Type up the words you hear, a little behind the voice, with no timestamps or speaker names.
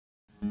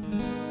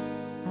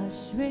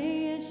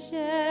ASHREY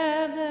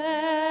ישב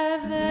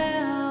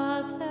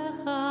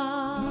בארצך,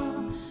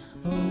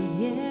 עוד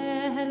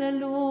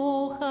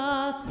יהללוך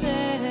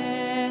סלע.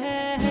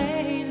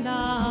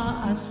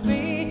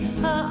 ASHREY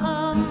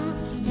העם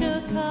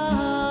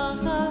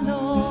שככה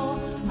לו,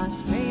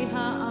 ASHREY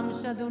העם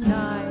שאדוני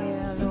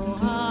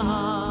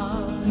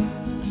אלוהיו.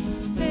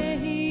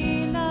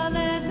 תהילה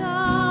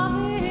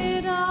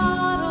לדוד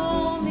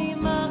אדון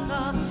עמך,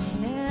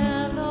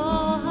 אלוהי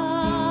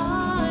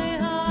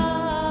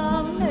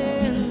המלך.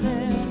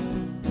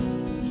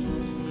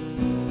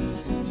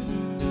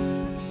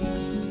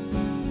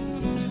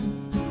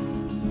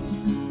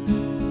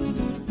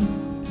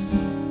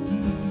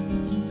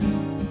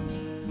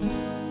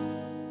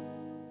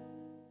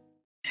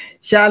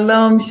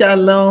 Shalom,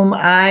 shalom.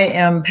 I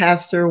am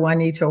Pastor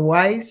Juanita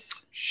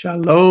Weiss.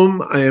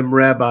 Shalom, I am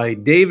Rabbi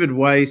David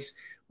Weiss.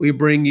 We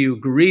bring you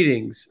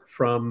greetings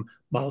from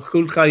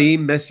Malchut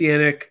Chaim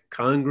Messianic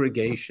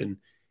Congregation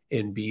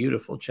in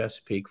beautiful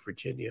Chesapeake,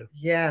 Virginia.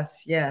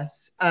 Yes,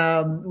 yes,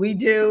 we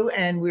do.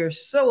 And we're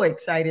so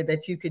excited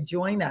that you could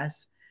join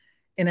us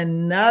in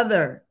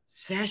another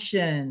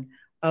session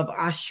of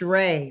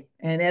ASHREY.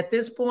 And at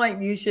this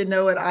point, you should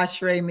know what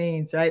ASHREY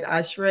means, right?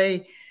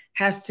 ASHREY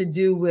has to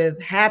do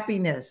with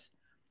happiness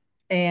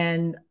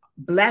and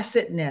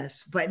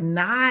blessedness, but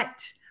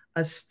not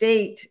a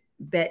state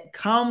that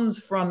comes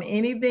from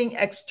anything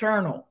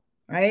external,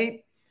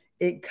 right?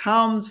 It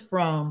comes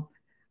from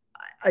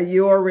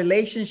your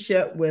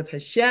relationship with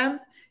Hashem,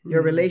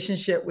 your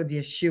relationship with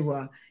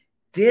Yeshua.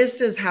 This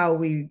is how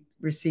we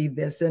receive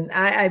this. And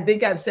I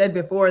think I've said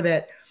before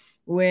that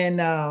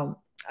when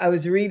I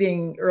was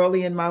reading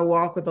early in my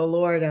walk with the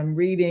Lord, I'm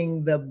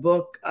reading the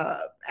book,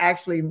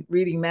 actually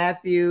reading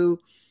Matthew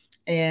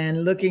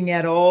and looking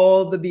at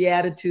all the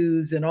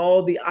Beatitudes and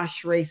all the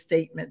ASHREY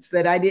statements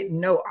that I didn't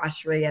know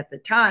ASHREY at the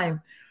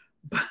time,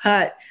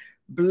 but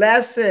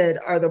blessed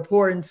are the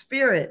poor in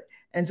spirit.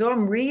 And so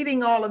I'm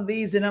reading all of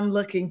these and I'm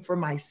looking for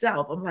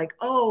myself. I'm like,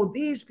 oh,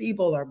 these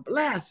people are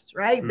blessed,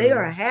 right? They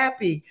are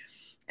happy.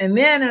 And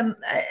then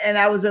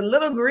I was a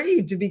little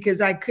grieved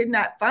because I could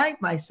not find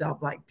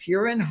myself, like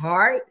pure in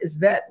heart. Is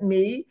that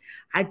me?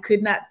 I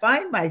could not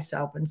find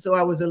myself. And so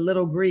I was a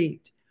little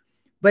grieved.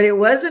 But it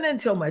wasn't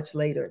until much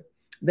later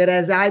that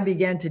as I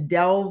began to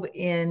delve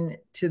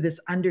into this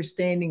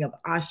understanding of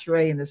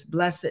ASHREY and this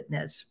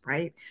blessedness,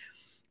 right,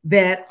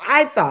 that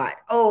I thought,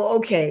 oh,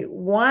 okay,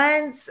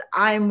 once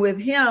I'm with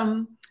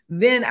him,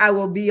 then I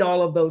will be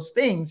all of those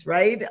things,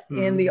 right?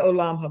 In the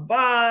Olam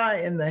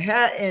Haba,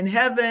 in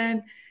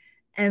heaven.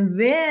 And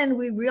then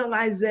we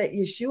realize that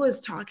Yeshua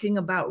is talking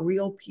about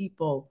real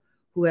people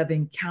who have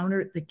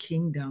encountered the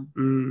kingdom.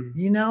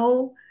 You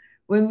know,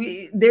 when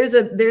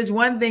there's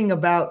one thing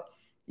about,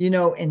 you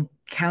know,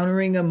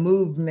 encountering a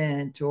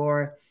movement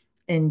or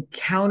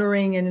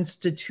encountering an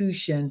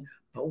institution,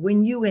 but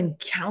when you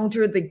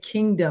encounter the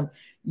kingdom,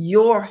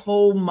 your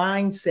whole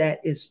mindset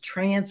is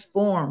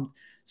transformed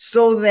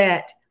so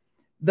that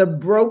the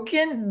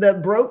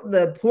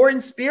poor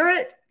in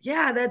spirit,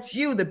 yeah, that's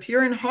you. The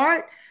pure in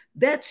heart,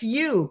 that's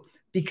you,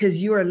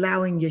 because you're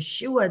allowing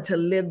Yeshua to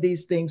live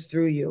these things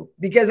through you.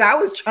 Because I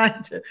was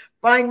trying to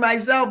find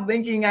myself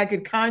thinking I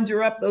could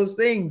conjure up those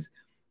things,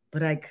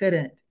 but I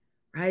couldn't,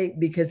 right?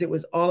 Because it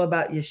was all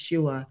about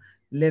Yeshua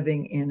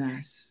living in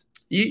us.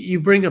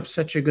 You bring up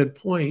such a good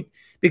point,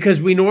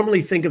 because we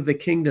normally think of the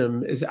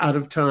kingdom as out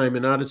of time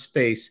and out of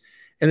space,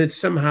 and it's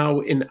somehow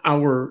in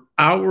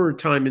our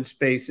time and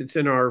space. It's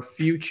in our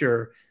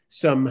future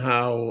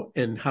somehow.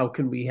 And how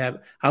can we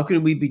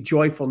be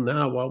joyful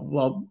now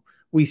while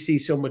we see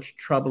so much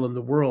trouble in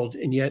the world?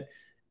 And yet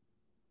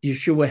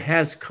Yeshua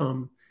has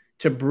come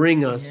to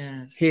bring us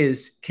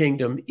his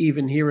kingdom,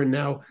 even here and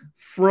now,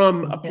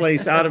 from a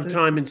place out of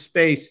time and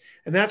space.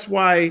 And that's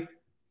why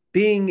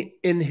being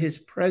in his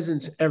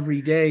presence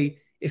every day,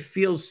 it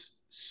feels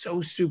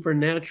so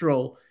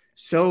supernatural,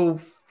 so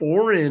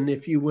foreign,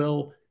 if you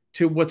will,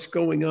 to what's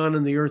going on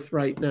in the earth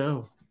right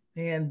now.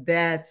 And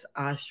that's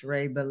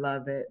ASHREY,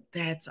 beloved.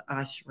 That's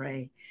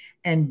ASHREY.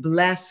 And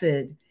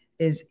blessed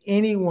is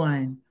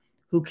anyone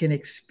who can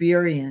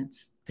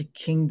experience the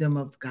kingdom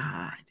of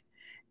God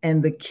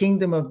and the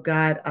kingdom of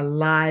God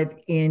alive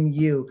in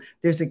you.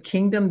 There's a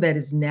kingdom that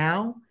is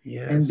now,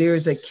 and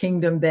there's a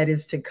kingdom that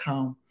is to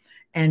come.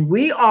 And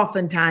we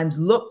oftentimes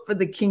look for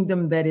the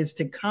kingdom that is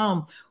to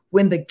come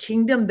when the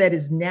kingdom that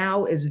is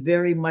now is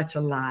very much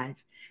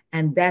alive.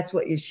 And that's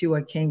what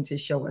Yeshua came to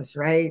show us,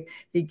 right?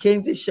 He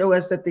came to show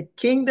us that the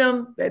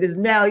kingdom that is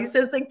now, he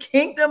says the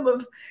kingdom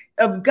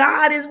of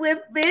God is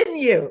within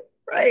you,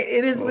 right?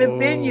 It is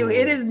within you.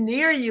 It is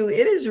near you.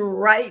 It is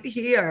right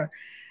here.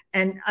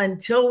 And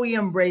until we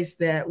embrace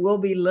that, we'll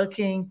be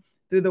looking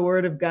through the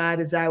word of God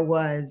as I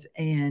was,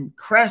 and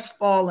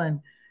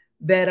crestfallen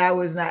that I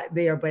was not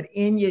there. But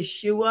in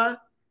Yeshua,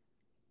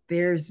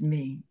 there's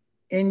me.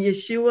 In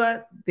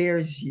Yeshua,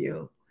 there's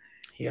you.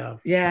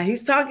 Yeah,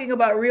 he's talking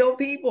about real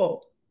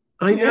people.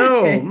 I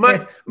know.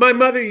 My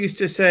mother used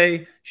to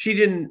say, she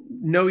didn't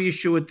know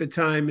Yeshua at the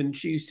time, and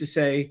she used to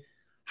say,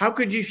 how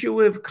could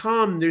Yeshua have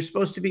come? There's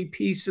supposed to be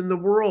peace in the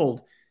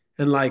world.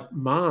 and like,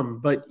 Mom,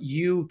 but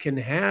you can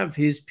have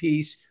his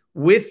peace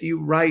with you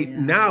right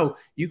now.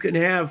 You can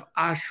have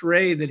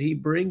ASHREY, that he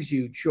brings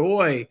you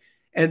joy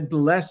and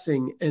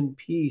blessing and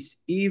peace,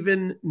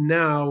 even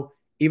now,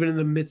 even in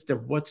the midst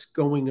of what's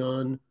going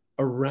on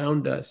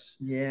around us.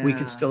 We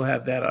can still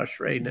have that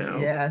ASHREY now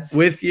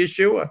with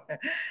Yeshua.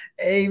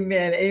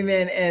 Amen.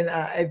 Amen. And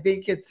I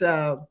think it's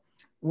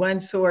one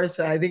source,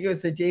 I think it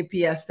was the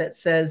JPS, that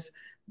says,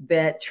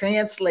 that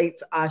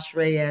translates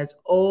ASHREY as,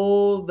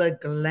 oh, the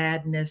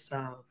gladness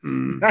of,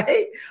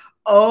 right?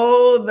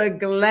 Oh, the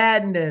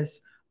gladness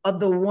of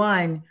the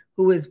one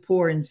who is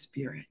poor in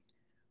spirit,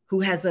 who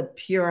has a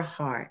pure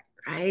heart,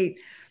 right?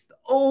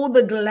 Oh,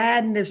 the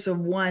gladness of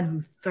one who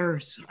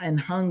thirsts and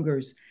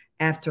hungers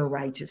after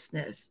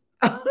righteousness.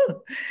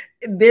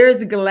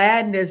 There's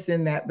gladness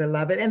in that,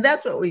 beloved. And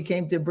that's what we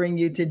came to bring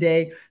you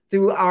today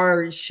through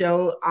our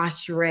show,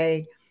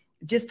 ASHREY.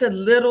 Just a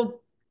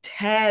little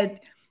tad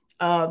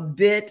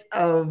bit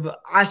of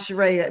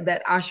ASHREY,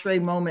 that ASHREY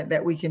moment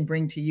that we can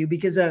bring to you,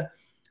 because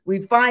we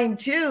find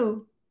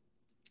too,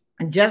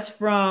 just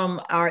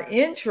from our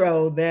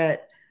intro,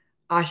 that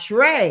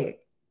ASHREY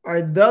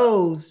are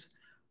those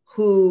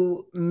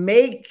who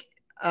make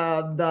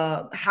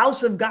the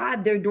house of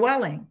God their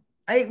dwelling.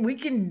 We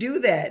can do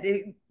that.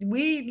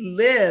 We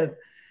live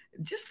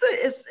just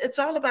it's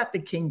all about the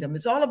kingdom.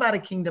 It's all about a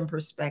kingdom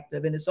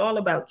perspective, and it's all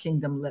about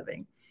kingdom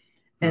living.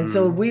 And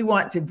so we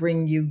want to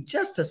bring you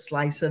just a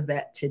slice of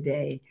that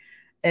today.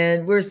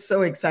 And we're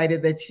so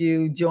excited that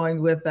you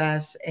joined with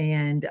us,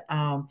 and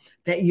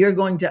that you're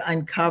going to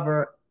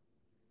uncover,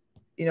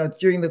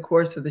 during the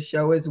course of the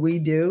show, as we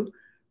do,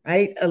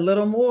 right, a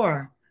little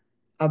more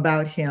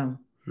about him.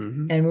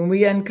 And when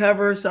we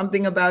uncover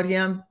something about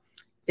him,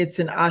 it's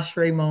an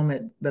ASHREY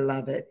moment,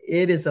 beloved.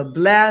 It is a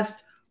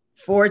blessed,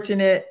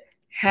 fortunate,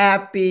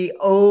 happy,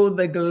 oh,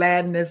 the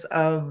gladness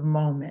of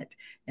moment.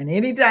 And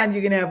anytime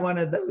you can have one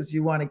of those,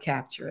 you want to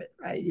capture it,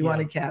 right? You want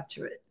to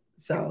capture it.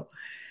 So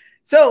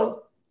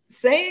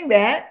saying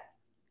that,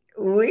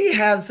 we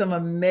have some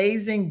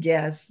amazing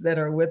guests that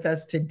are with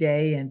us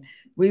today, and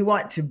we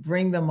want to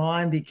bring them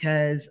on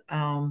because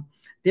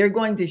they're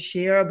going to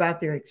share about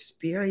their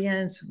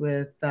experience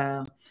with,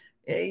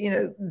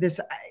 this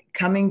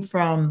coming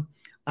from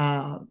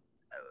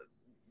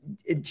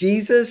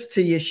Jesus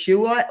to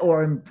Yeshua,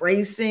 or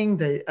embracing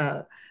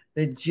the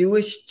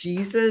Jewish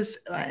Jesus,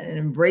 and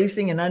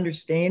embracing and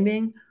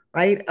understanding,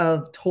 right,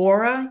 of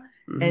Torah,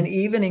 and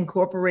even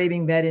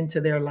incorporating that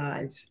into their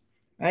lives,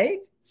 right?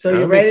 So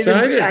you're ready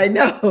to, I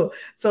know.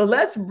 So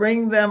let's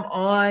bring them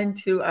on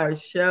to our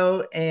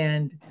show.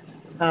 And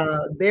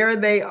there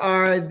they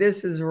are.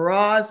 This is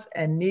Ross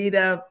and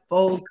Nita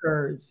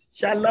Folkers.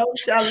 Shalom,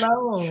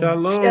 shalom.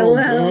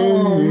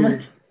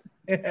 Shalom.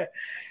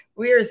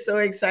 We are so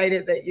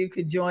excited that you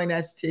could join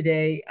us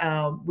today.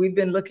 We've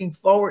been looking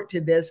forward to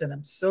this, and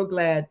I'm so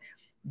glad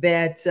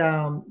that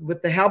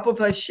with the help of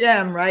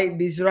Hashem, right,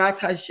 Bizrat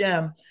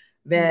Hashem,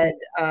 that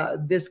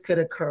this could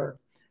occur.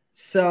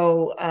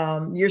 So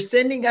you're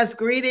sending us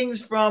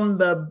greetings from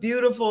the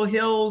beautiful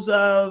hills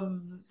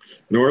of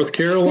North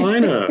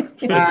Carolina,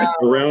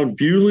 around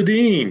Beulah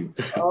Dean.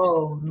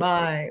 Oh,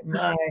 my.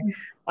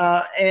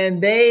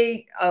 And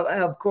they,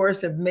 of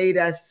course, have made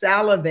us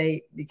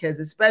salivate, because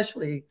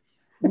especially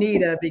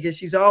Nita, because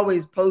she's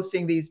always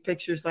posting these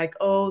pictures like,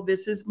 oh,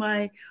 this is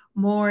my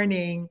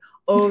morning.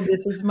 Oh,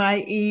 this is my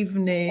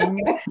evening.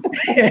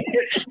 And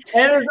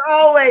it's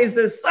always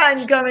the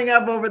sun coming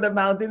up over the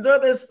mountains, or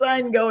the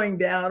sun going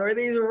down, or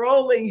these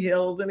rolling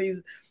hills and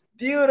these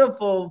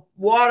beautiful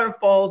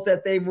waterfalls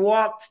that they've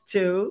walked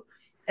to.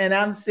 And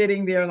I'm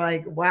sitting there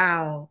like,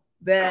 wow,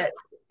 that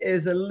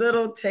is a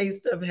little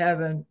taste of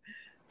heaven.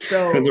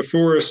 So, and the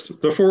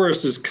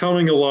forest is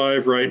coming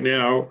alive right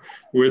now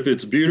with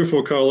its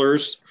beautiful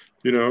colors,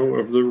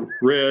 of the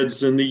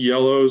reds and the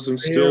yellows, and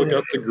still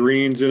got the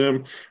greens in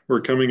them.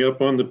 We're coming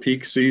up on the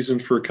peak season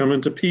for coming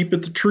to peep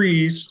at the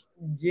trees.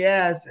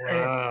 Yes.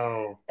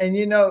 Wow. And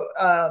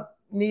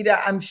Nita,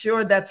 I'm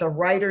sure that's a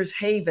writer's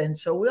haven.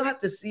 So we'll have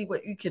to see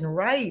what you can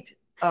write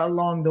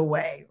along the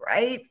way,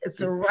 right?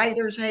 It's a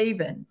writer's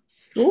haven.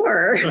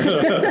 Sure. It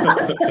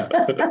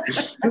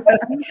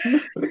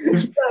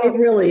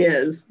really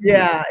is.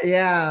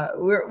 Yeah.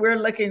 We're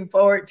looking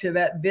forward to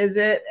that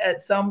visit at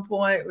some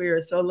point. We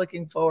are so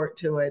looking forward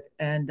to it,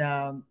 and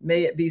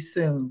may it be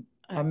soon.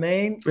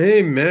 Amen.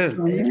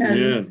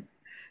 Amen.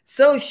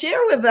 So share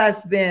with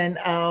us then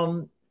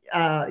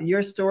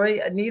your story.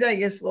 Anita, I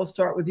guess we'll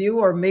start with you,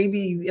 or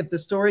maybe if the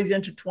stories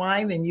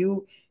intertwine, then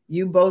you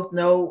both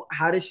know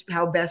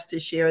how best to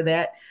share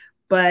that.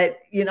 But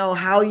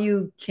how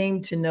you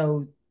came to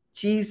know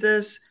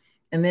Jesus,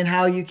 and then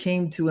how you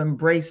came to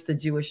embrace the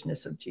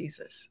Jewishness of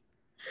Jesus.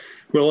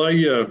 Well,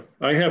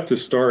 I have to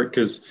start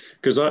because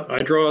I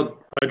drew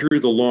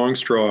the long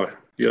straw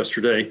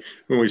yesterday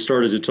when we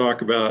started to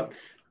talk about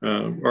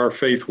our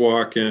faith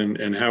walk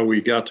and how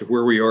we got to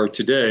where we are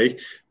today,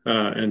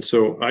 and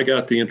so I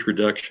got the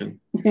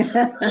introduction.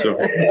 So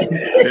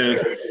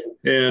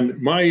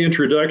and my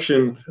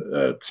introduction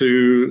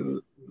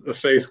to a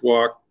faith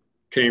walk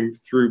came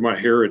through my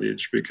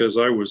heritage, because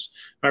I was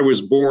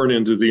born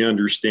into the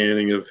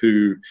understanding of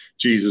who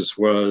Jesus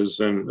was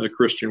and a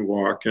Christian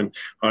walk. And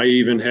I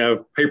even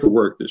have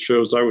paperwork that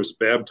shows I was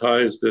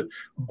baptized at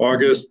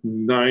August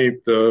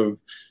 9th of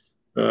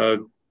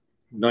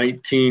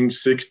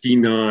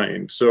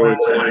 1969. So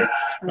it's like,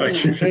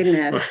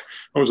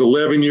 I was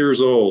 11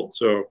 years old.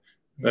 So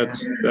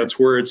that's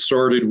where it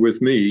started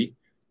with me.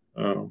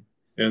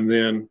 And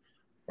then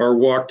our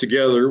walk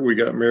together, we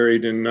got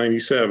married in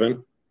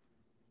 97.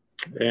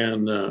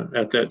 And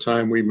at that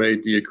time, we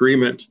made the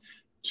agreement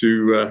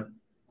to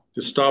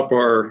stop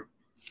our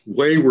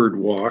wayward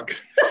walk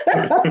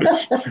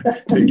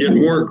and get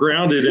more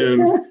grounded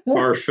in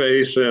our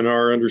faith and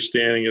our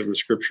understanding of the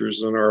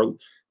scriptures and our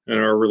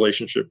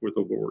relationship with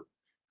the Lord.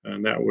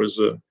 And that was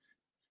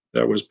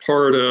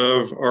part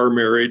of our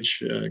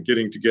marriage,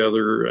 getting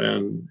together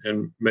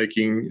and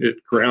making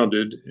it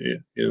grounded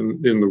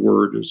in the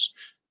Word,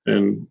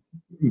 and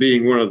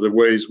being one of the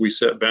ways we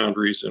set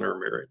boundaries in our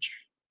marriage.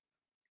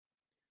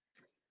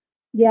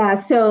 Yeah,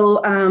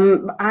 so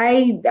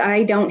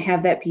I don't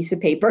have that piece of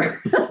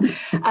paper.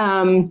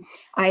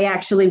 I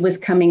actually was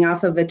coming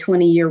off of a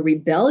 20-year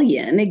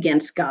rebellion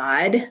against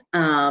God,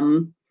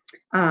 but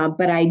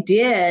I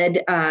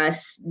did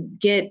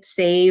get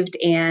saved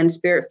and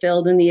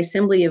Spirit-filled in the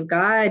Assembly of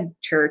God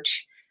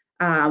church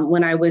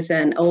when I was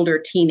an older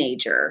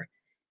teenager.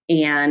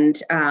 And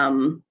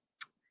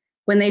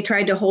when they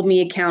tried to hold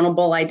me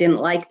accountable, I didn't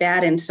like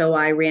that, and so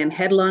I ran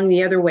headlong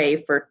the other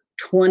way for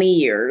 20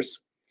 years.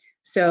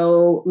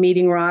 So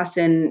meeting Ross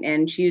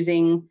and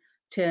choosing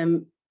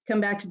to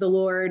come back to the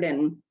Lord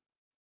and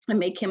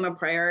make him a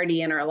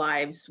priority in our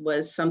lives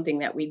was something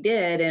that we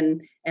did.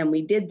 And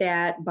we did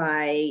that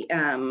by,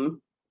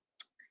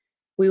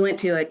 we went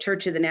to a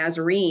Church of the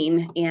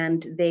Nazarene,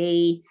 and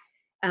we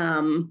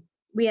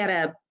had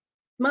a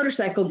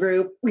motorcycle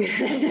group.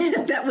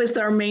 That was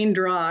our main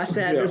draw,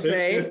 sad to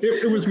say.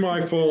 It was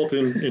my fault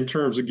in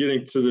terms of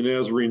getting to the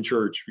Nazarene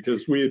church,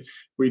 because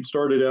we'd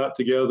started out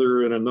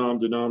together in a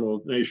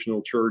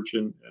non-denominational church,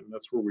 and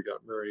that's where we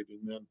got married. And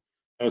then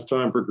as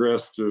time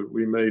progressed,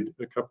 we made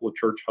a couple of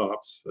church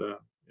hops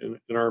in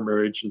our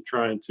marriage, and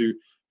trying to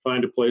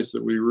find a place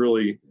that we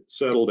really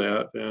settled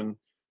at. And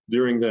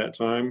during that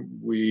time,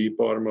 we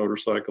bought a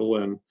motorcycle,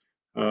 and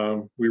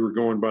we were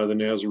going by the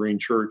Nazarene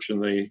church,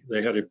 and they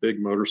had a big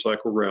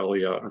motorcycle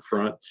rally out in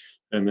front,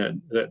 and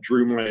that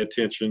drew my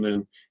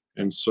attention.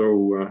 And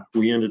so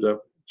we ended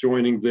up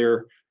joining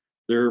their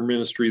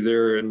ministry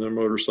there in the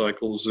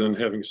motorcycles and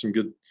having some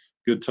good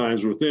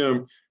times with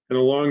them. And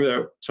along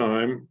that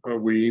time,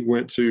 we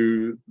went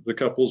to the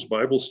couples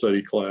Bible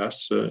study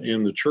class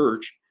in the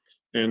church,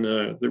 and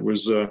there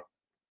was a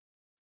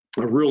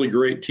really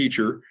great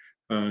teacher.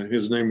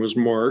 His name was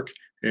Mark,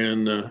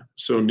 and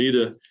so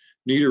Nita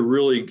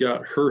really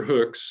got her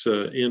hooks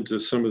into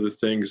some of the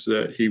things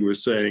that he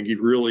was saying. He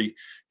really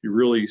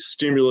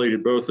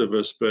stimulated both of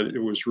us, but it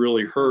was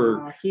really her.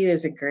 Oh, he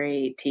was a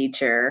great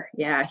teacher.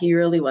 Yeah, he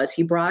really was.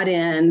 He brought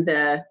in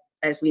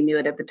as we knew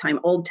it at the time,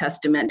 Old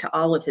Testament to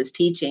all of his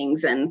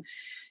teachings. And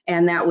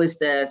that was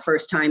the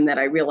first time that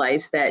I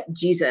realized that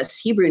Jesus'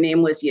 Hebrew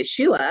name was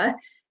Yeshua,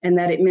 and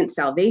that it meant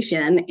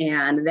salvation.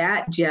 And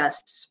that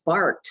just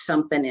sparked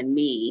something in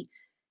me.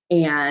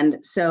 And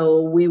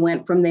so we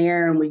went from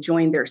there, and we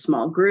joined their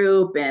small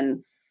group,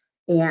 and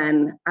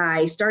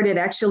I started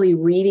actually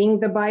reading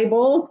the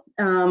Bible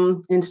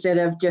instead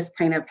of just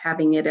kind of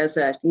having it as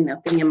a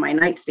thing in my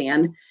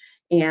nightstand,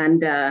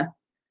 and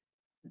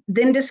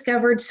then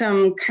discovered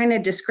some kind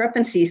of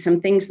discrepancies,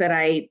 some things that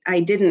I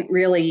didn't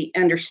really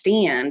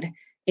understand.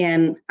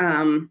 And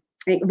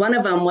one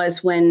of them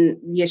was when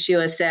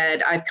Yeshua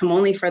said, "I've come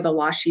only for the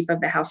lost sheep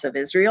of the house of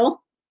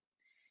Israel."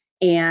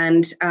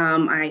 And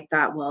I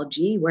thought, well,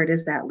 gee, where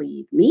does that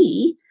leave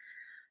me?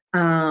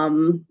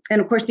 And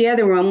of course, the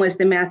other one was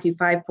the Matthew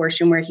 5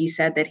 portion where he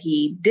said that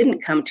he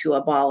didn't come to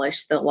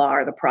abolish the law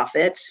or the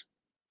prophets.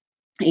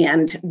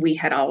 And we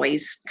had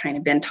always kind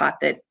of been taught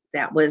that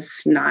that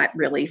was not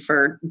really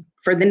for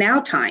the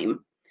now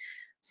time.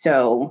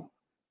 So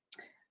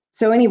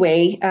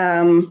anyway,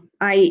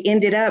 I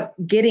ended up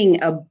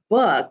getting a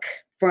book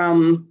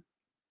from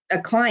a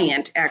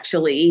client,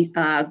 actually,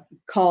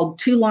 called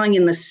Too Long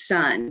in the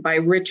Sun by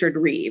Richard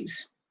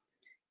Reeves.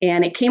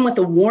 And it came with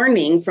a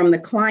warning from the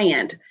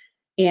client.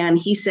 And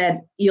he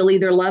said, "You'll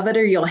either love it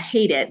or you'll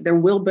hate it. There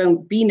will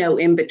be no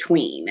in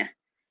between."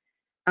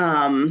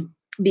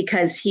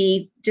 Because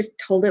he just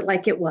told it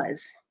like it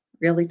was,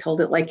 really told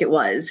it like it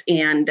was.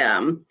 And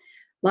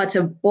lots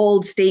of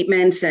bold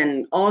statements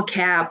and all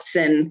caps,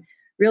 and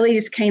really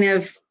just kind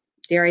of,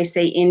 dare I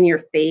say, in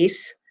your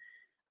face.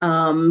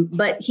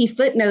 But he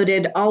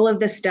footnoted all of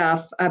the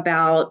stuff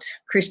about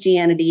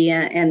Christianity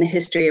and the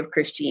history of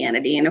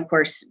Christianity. And of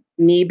course,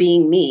 me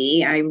being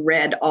me, I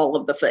read all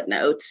of the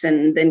footnotes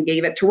and then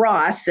gave it to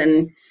Ross.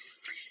 And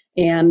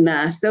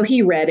so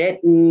he read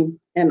it, and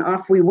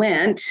off we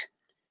went.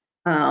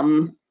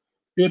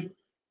 It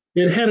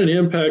had an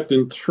impact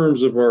in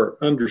terms of our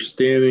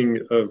understanding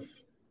of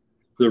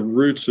the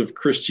roots of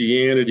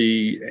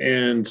Christianity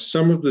and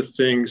some of the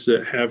things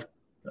that have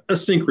a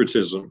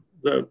syncretism,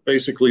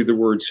 basically the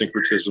word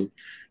syncretism,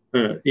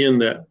 in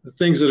that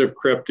things that have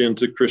crept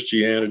into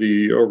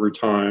Christianity over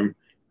time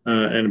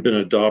and been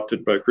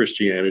adopted by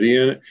Christianity.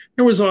 And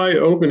it was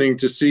eye-opening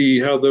to see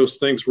how those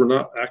things were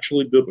not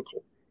actually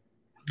biblical.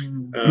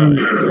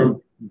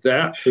 From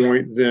that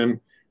point, then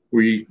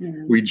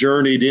we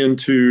journeyed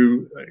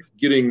into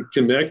getting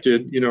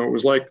connected. You know, it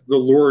was like the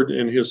Lord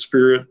and His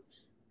Spirit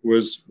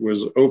was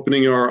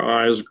opening our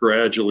eyes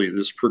gradually,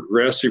 this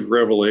progressive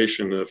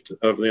revelation of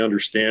the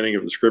understanding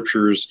of the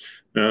Scriptures,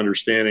 the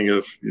understanding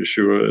of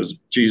Yeshua as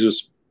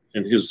Jesus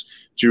and His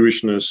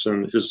Jewishness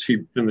and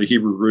the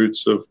Hebrew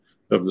roots of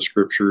the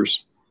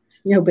Scriptures.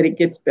 Yeah, but it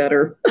gets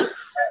better.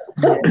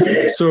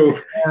 So,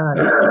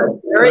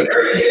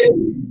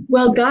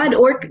 well, God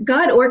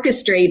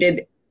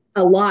orchestrated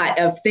a lot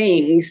of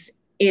things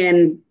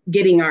in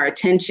getting our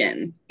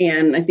attention,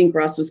 and I think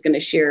Ross was going to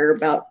share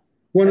about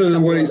one of the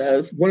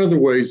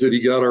ways that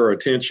He got our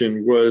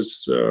attention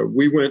was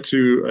we went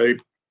to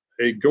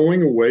a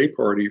going away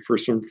party for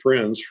some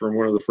friends from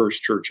one of the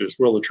first churches.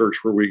 Well, the church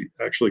where we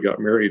actually got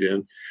married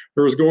in.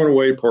 There was a going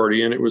away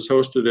party, and it was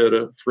hosted at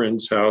a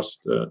friend's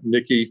house,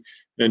 Nikki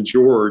and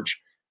George.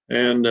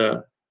 And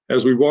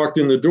as we walked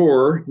in the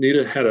door,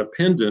 Nita had a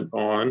pendant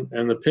on,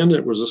 and the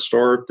pendant was a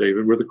Star of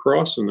David with a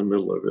cross in the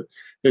middle of it.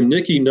 And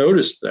Nikki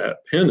noticed that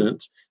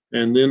pendant,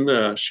 and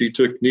then she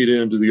took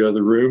Nita into the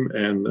other room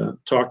and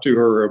talked to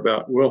her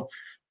about, well,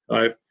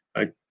 I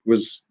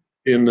was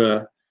in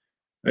the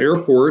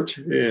airport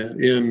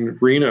in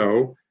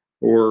Reno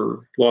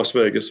or Las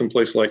Vegas,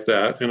 someplace like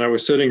that, and I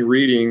was sitting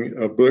reading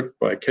a book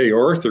by Kay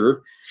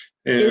Arthur.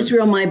 And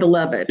Israel, My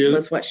Beloved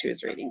was what she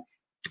was reading.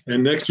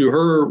 And next to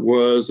her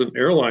was an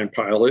airline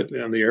pilot,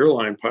 and the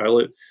airline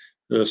pilot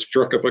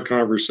struck up a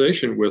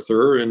conversation with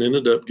her and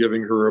ended up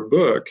giving her a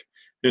book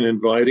and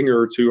inviting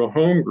her to a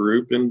home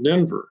group in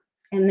Denver.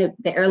 And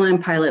the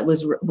airline pilot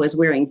was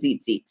wearing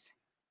tzitzits.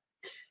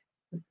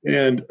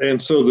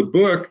 And so the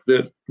book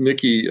that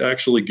Nikki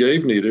actually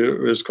gave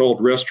Nita is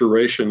called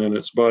Restoration, and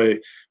it's by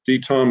D.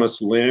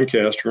 Thomas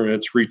Lancaster, and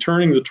it's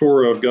Returning the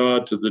Torah of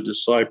God to the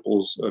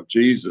Disciples of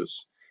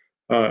Jesus.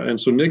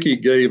 And so Nikki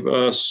gave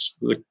us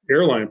the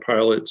airline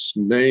pilot's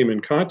name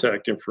and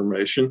contact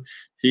information.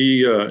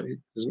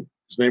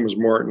 His name was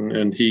Martin,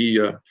 and he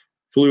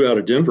flew out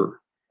of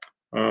Denver.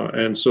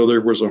 And so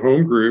there was a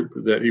home group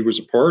that he was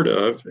a part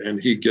of, and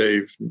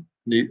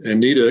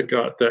Nita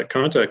got that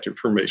contact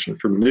information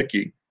from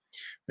Nikki.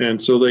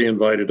 And so they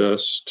invited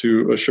us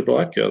to a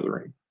Shabbat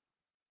gathering.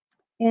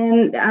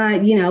 And,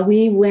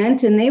 we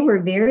went, and they were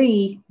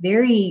very,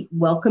 very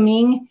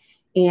welcoming.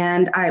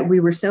 And we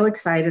were so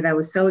excited. I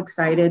was so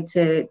excited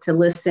to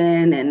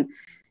listen.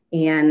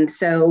 And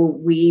so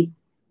we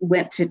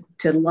went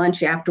to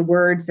lunch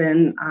afterwards,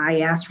 and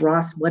I asked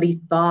Ross what he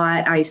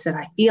thought. I said,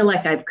 I feel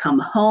like I've come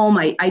home.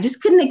 I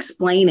just couldn't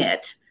explain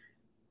it.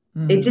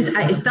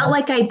 It felt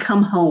like I'd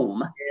come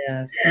home.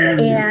 Yes.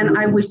 And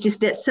I was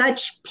just at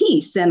such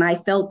peace, and I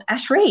felt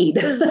ASHREYed.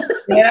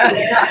 Yeah.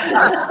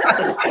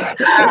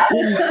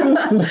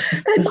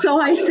 And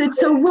so I said,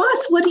 so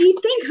Ross, what do you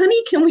think,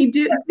 honey?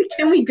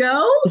 Can we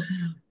go?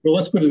 Well,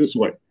 let's put it this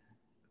way.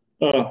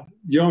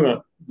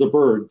 Yonah, the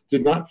bird,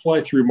 did not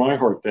fly through my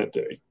heart that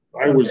day.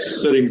 I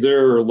was sitting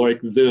there like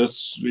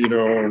this,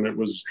 and it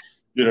was,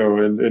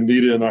 and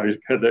Nita and I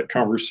had that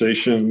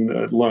conversation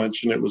at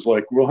lunch, and it was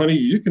like, well, honey,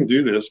 you can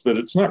do this, but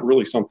it's not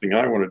really something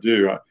I want to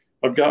do.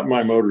 I've got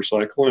my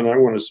motorcycle, and I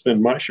want to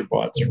spend my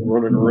Shabbats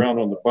running around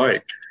on the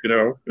bike,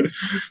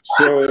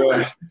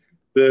 So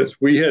that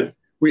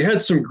we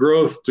had some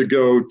growth to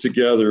go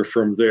together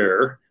from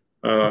there.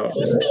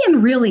 He's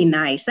being really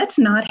nice. That's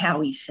not how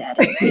he said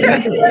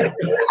it.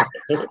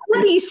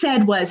 What he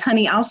said was,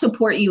 honey, I'll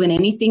support you in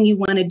anything you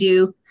want to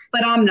do,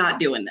 but I'm not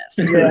doing this.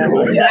 Yeah.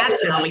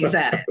 That's how he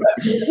said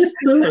it.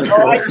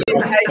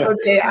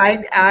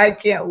 I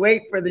can't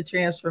wait for the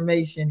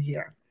transformation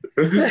here.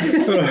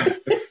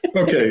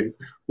 Okay.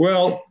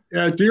 Well,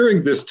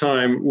 during this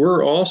time,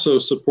 we're also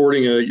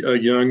supporting a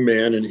young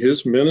man in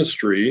his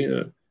ministry,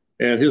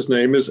 and his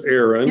name is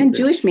Aaron. And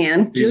Jewish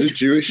man. He's a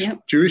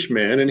Jewish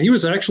man, and he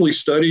was actually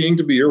studying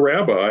to be a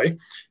rabbi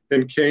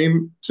and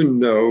came to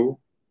know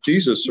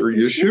Jesus or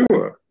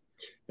Yeshua.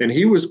 And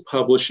he was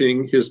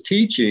publishing his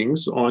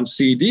teachings on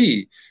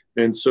CD.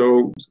 And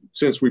so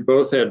since we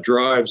both had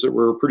drives that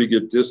were a pretty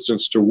good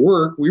distance to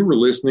work, we were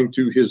listening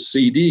to his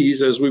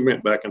CDs as we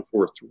went back and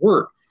forth to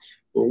work.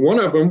 Well, one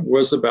of them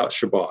was about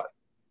Shabbat.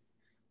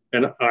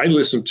 And I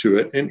listened to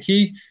it, and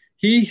he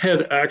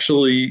had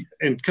actually,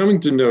 and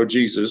coming to know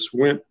Jesus,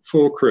 went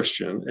full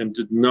Christian and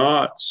did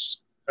not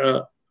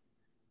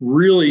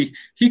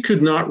he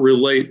could not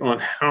relate on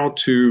how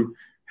to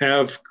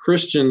have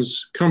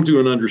Christians come to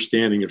an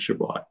understanding of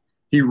Shabbat.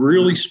 He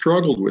really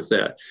struggled with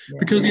that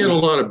because he had a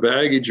lot of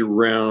baggage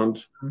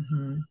around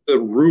the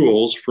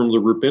rules from the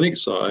rabbinic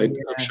side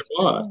of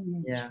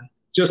Shabbat. Yeah.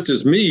 Just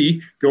as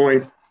me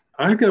going,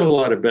 I've got a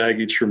lot of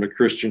baggage from a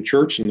Christian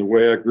church and the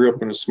way I grew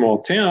up in a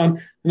small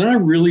town, and I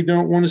really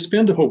don't want to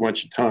spend a whole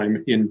bunch of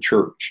time in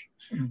church.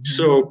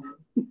 So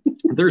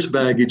there's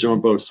baggage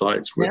on both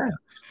sides with Yes.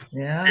 this.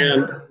 Yeah.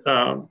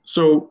 And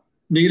so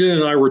Nita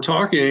and I were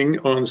talking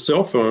on the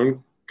cell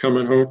phone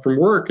coming home from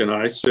work, and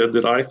I said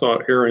that I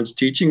thought Aaron's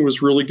teaching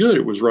was really good.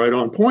 It was right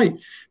on point.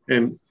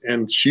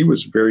 And she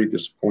was very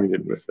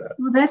disappointed with that.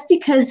 Well, that's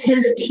because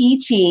his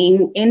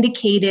teaching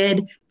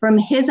indicated from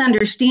his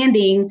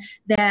understanding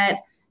that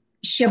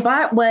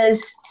Shabbat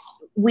was,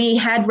 we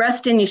had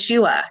rest in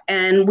Yeshua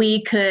and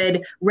we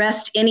could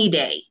rest any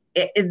day.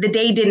 The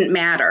day didn't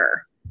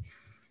matter.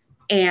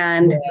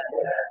 And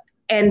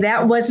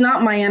that was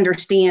not my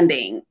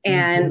understanding.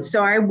 And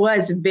so I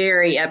was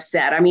very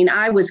upset. I mean,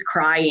 I was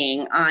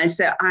crying. I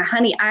said,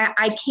 honey,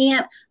 I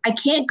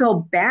can't go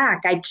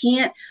back.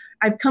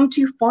 I've come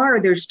too far.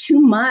 There's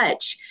too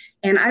much.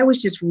 And I was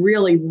just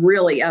really,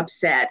 really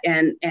upset.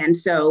 And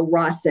so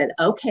Ross said,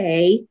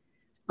 okay,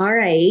 all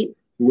right.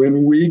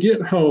 When we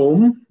get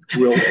home,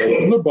 we'll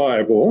open the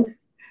Bible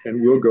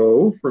and we'll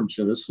go from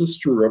Genesis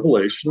to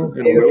Revelation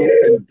and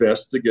we'll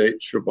investigate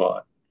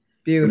Shabbat.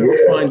 Beautiful. And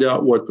we'll find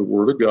out what the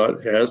Word of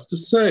God has to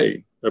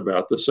say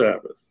about the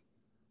Sabbath.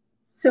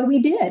 So we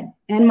did.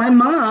 And my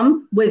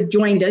mom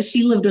joined us.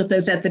 She lived with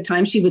us at the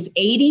time. She was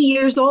 80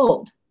 years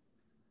old.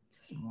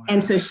 Wow.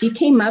 And so she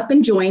came up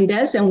and joined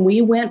us, and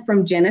we went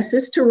from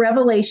Genesis to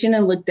Revelation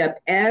and looked up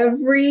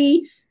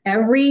every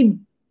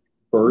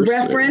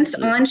reference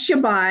on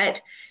Shabbat.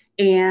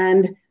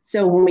 And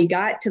so when we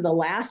got to the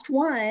last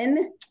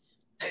one,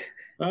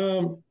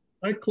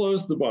 I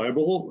closed the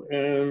Bible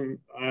and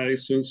I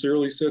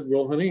sincerely said,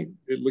 well, honey,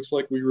 it looks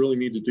like we really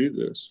need to do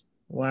this.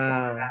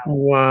 Wow.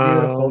 Wow.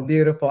 Beautiful,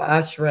 beautiful.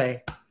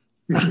 ASHREY.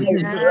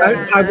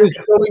 I was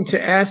going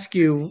to ask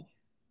you,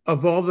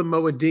 of all the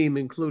Moedim,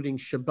 including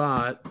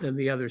Shabbat and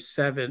the other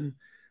 7,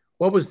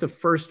 what was the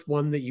first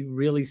one that you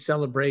really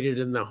celebrated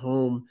in the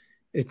home?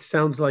 It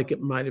sounds like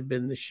it might have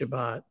been the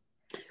Shabbat.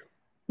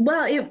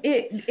 Well,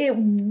 it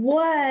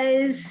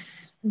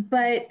was,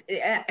 but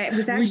it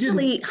was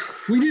actually...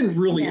 We didn't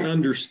really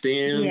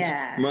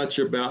understand much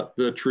about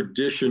the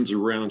traditions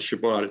around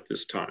Shabbat at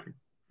this time.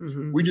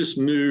 Mm-hmm. We just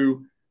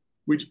knew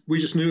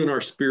in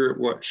our spirit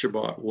what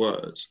Shabbat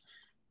was.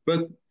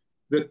 But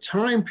the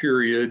time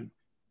period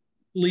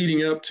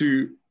leading up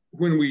to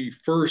when we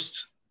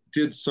first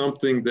did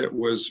something that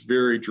was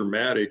very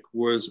dramatic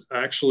was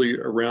actually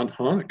around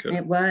Hanukkah.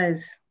 It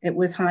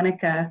was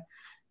Hanukkah.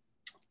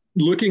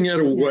 Looking at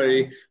a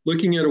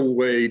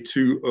way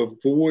to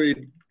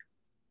avoid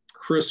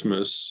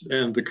Christmas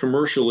and the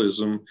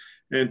commercialism,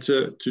 and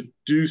to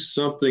do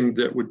something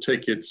that would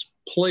take its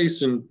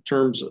place in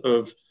terms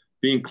of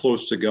being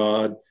close to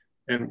God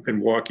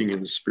and walking in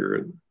the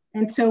Spirit.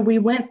 And so we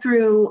went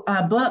through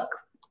a book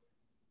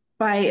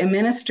by a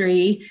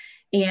ministry,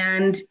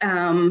 and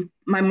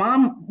my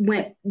mom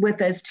went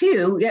with us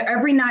too.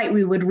 Every night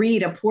we would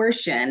read a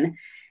portion.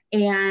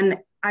 And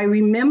I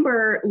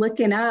remember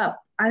looking up,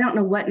 I don't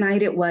know what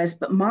night it was,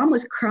 but Mom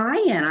was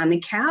crying on the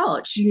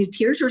couch.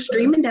 Tears were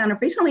streaming down her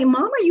face. I'm like,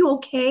 Mom, are you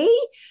okay?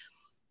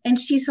 And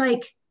she's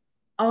like,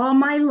 all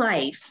my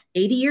life,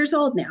 80 years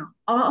old now,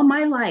 all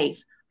my life,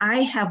 I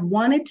have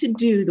wanted to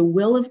do the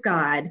will of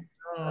God.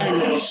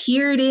 And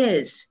here it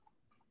is.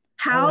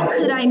 How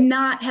could I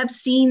not have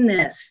seen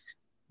this?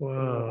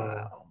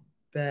 Wow.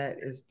 That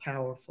is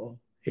powerful.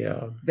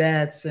 Yeah.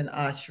 That's an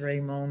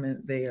ASHREY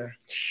moment there.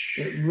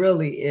 It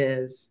really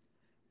is.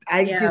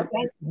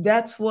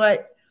 That's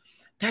what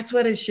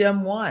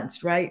Hashem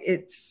wants, right?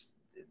 It's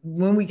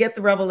when we get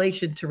the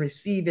revelation to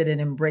receive it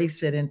and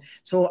embrace it. And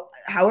so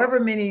however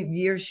many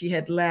years she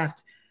had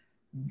left,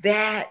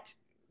 that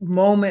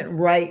moment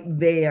right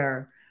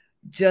there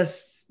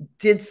just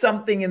did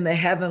something in the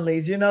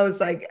heavenlies. It's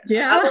like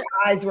our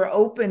eyes were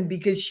open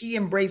because she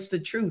embraced the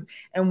truth.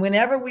 And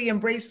whenever we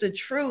embrace the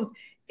truth,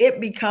 it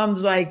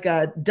becomes like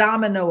a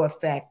domino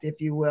effect,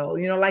 if you will,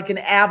 like an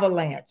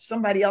avalanche.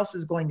 Somebody else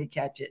is going to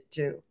catch it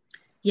too.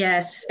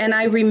 Yes. And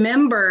I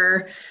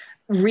remember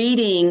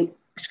reading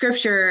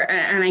scripture,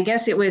 and I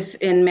guess it was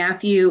in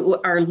Matthew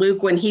or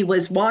Luke, when he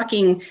was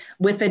walking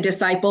with the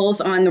disciples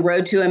on the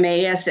road to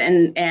Emmaus,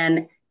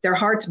 and their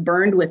hearts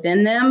burned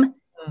within them.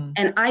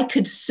 And I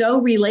could so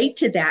relate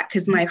to that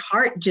because my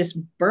heart just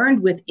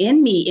burned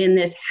within me in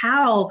this,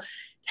 how,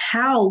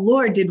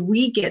 Lord, did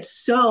we get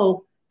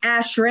so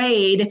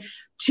ASHREYed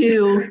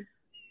to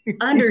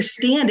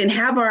understand and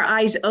have our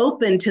eyes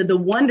open to the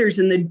wonders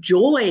and the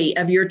joy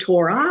of your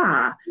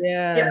Torah.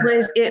 Yeah.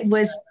 It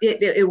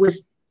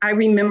was, I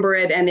remember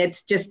it, and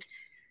it's just,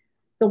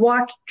 the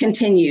walk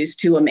continues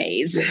to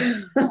amaze.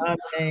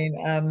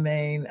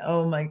 Amen.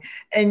 Oh my.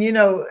 And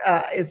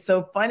it's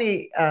so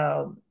funny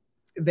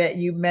that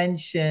you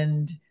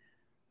mentioned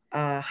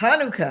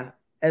Hanukkah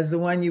as the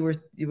one you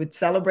would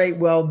celebrate.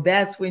 Well,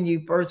 that's when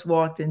you first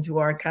walked into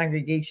our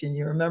congregation.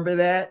 You remember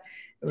that?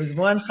 It was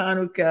one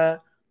Hanukkah,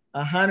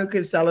 a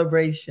Hanukkah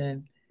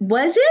celebration.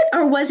 Was it,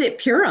 or was it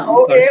Purim?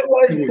 Oh, it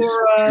was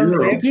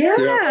Purim.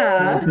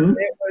 Yeah. It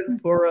was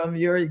Purim.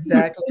 You're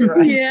exactly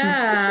right.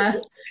 Yeah.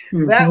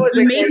 That was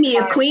You made me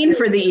a queen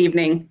for the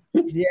evening.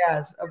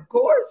 Yes, of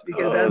course,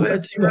 because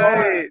that's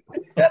what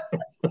you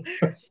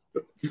are.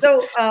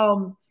 So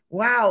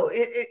Wow.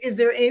 Is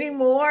there any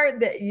more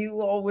that you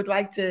all would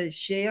like to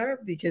share?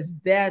 Because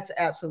that's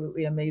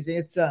absolutely amazing.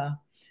 It's a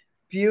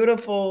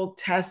beautiful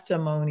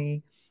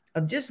testimony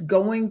of just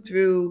going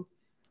through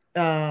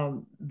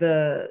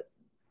the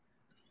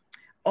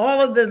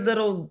all of the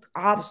little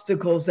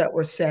obstacles that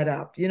were set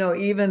up,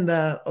 even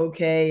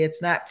okay,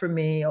 it's not for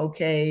me.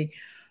 Okay.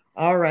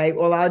 All right.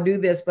 Well, I'll do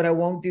this, but I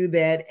won't do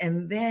that.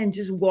 And then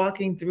just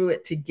walking through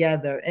it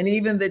together, and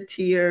even the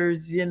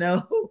tears,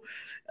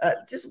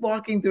 just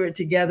walking through it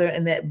together,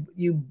 and that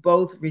you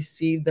both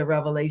received the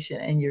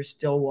revelation and you're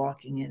still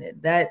walking in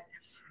it. That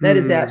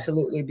is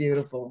absolutely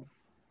beautiful.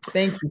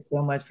 Thank you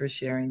so much for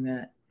sharing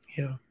that.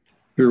 Yeah.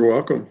 You're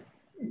welcome.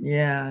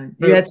 Yeah.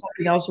 You had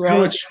something else, Ross? How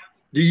much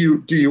do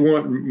you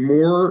want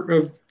more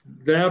of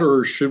that,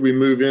 or should we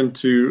move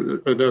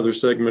into another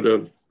segment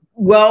of?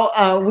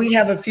 Well, we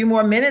have a few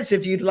more minutes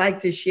if you'd like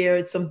to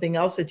share something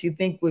else that you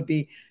think would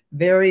be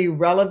very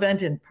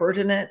relevant and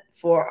pertinent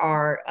for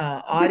our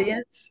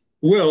audience.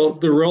 Well,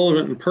 the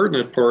relevant and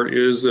pertinent part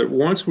is that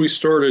once we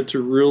started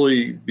to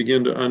really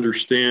begin to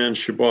understand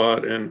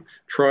Shabbat and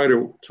try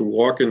to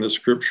walk in the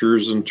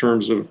scriptures in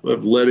terms of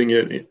letting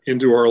it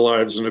into our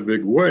lives in a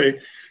big way,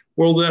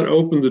 well, that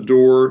opened the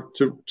door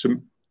to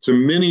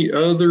many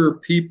other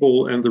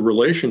people and the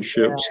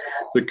relationships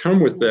that come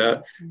with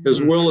that,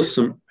 as well as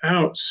some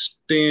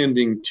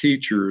outstanding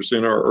teachers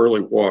in our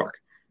early walk.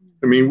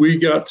 I mean, we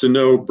got to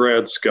know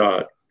Brad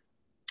Scott,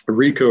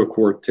 Rico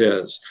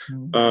Cortez.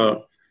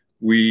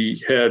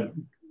 We had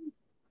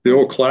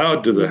Bill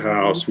Cloud to the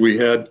house. We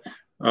had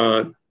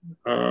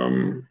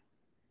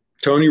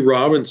Tony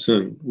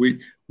Robinson.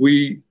 We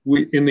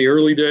in the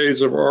early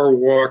days of our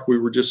walk, we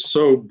were just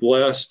so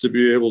blessed to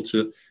be able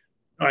to,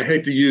 I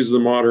hate to use the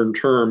modern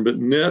term, but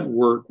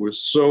network with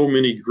so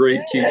many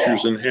great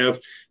teachers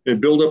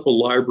and build up a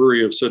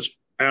library of such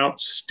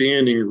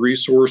outstanding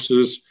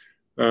resources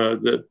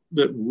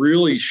that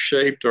really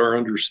shaped our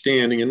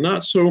understanding. And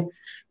not so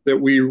that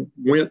we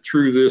went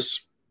through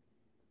this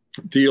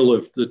deal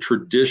of the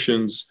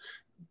traditions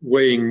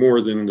weighing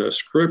more than the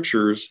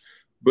scriptures,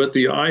 but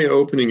the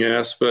eye-opening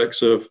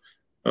aspects of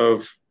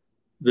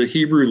the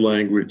Hebrew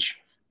language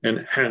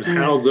and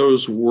how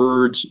those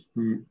words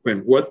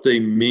and what they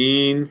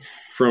mean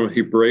from a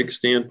Hebraic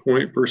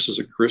standpoint versus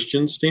a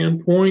Christian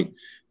standpoint,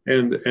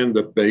 and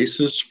the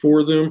basis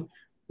for them.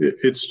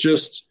 It's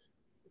just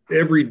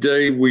every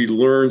day we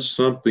learn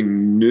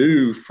something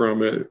new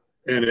from it,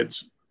 and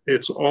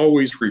it's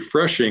always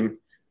refreshing.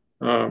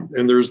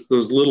 And there's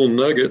those little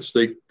nuggets,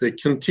 they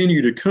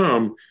continue to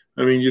come.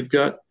 I mean, you've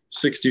got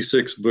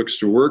 66 books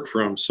to work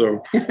from.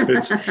 So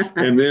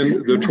and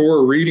then the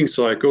Torah reading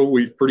cycle,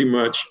 we've pretty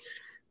much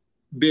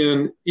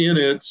been in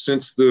it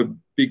since the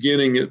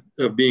beginning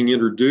of being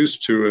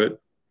introduced to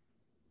it.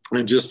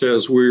 And just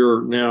as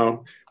we're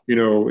now,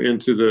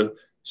 into the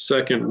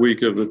second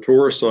week of the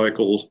Torah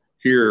cycle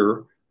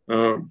here,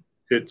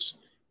 it's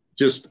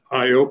just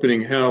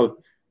eye-opening how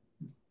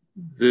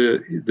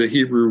the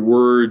Hebrew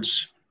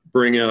words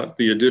bring out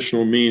the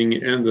additional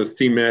meaning and the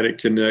thematic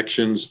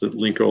connections that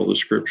link all the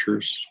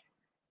scriptures.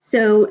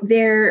 So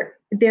there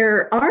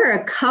are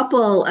a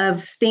couple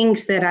of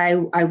things that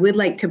I would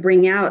like to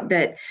bring out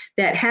that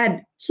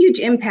had huge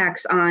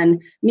impacts on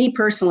me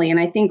personally, and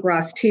I think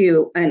Ross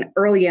too, and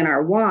early in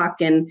our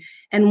walk. And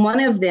one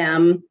of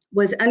them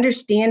was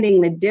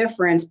understanding the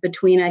difference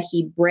between a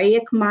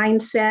Hebraic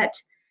mindset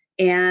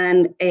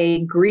and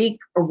a Greek,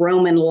 or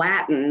Roman,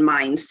 Latin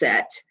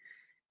mindset,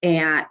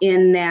 and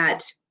in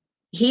that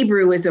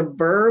Hebrew is a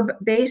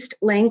verb-based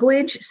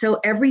language, so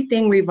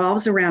everything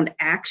revolves around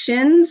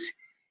actions.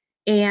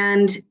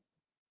 And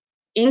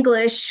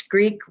English,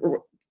 Greek,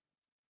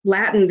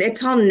 Latin,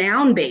 it's all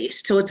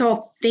noun-based, so it's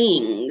all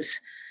things.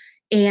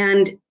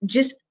 And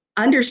just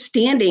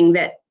understanding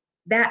that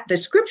the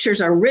scriptures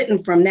are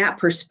written from that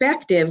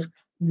perspective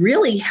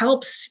really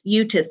helps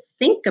you to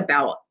think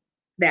about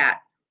that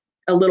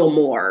a little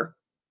more.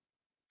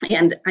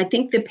 And I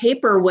think the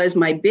paper was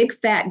My Big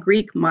Fat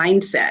Greek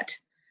Mindset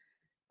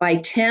by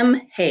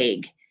Tim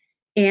Haig.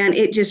 And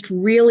it just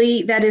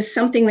really, that is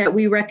something that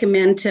we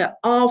recommend to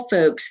all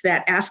folks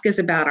that ask us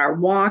about our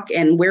walk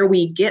and where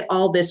we get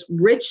all this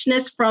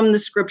richness from the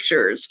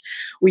scriptures.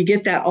 We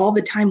get that all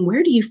the time.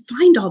 Where do you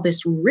find all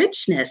this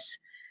richness?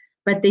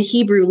 But the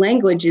Hebrew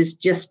language is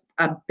just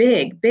a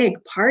big,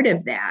 big part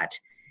of that.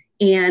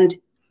 And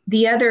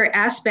the other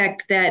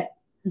aspect that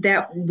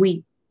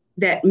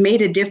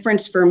made a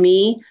difference for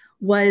me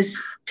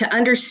was to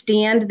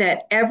understand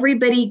that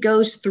everybody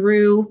goes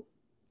through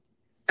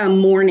a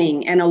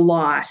mourning and a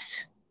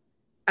loss,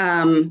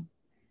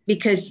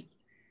 because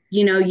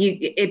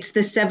it's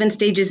the 7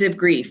 stages of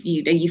grief.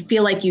 You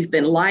feel like you've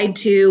been lied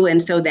to,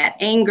 and so that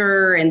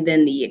anger, and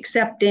then the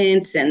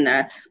acceptance and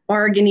the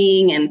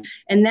bargaining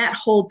and that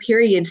whole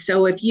period.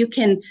 So if you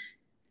can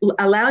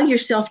allow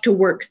yourself to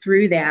work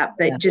through that,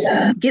 but just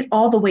get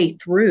all the way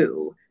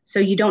through, so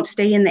you don't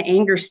stay in the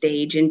anger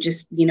stage and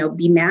just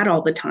be mad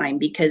all the time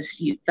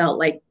because you felt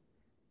like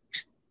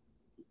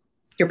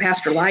your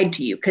pastor lied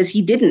to you, because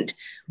he didn't.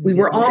 We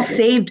were all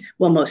saved.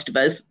 Well, most of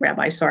us,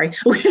 Rabbi, sorry.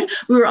 We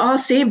were all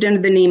saved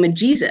under the name of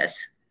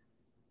Jesus.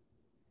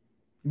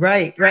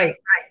 Right.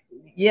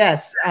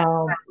 Yes,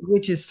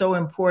 which is so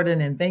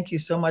important. And thank you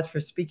so much for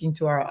speaking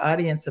to our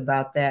audience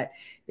about that,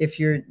 if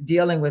you're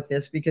dealing with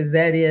this, because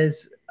that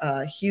is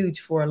huge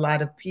for a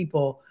lot of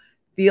people,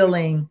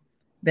 feeling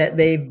that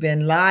they've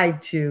been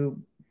lied to.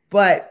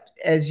 But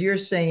as you're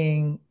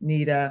saying,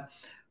 Nita,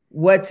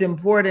 what's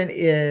important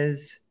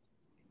is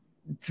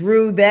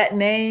through that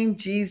name,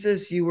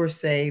 Jesus, you were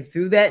saved.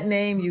 Through that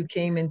name, you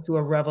came into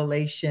a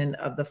revelation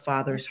of the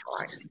Father's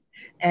heart.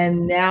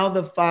 And now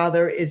the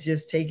Father is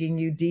just taking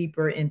you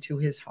deeper into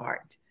his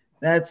heart.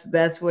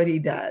 That's what he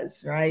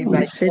does, right?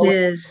 Yes, it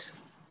is.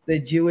 The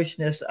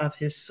Jewishness of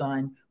his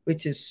Son,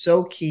 which is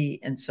so key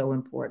and so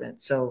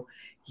important. So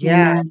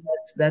yeah,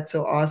 that's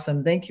so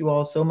awesome. Thank you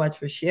all so much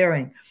for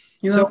sharing.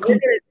 You're so welcome.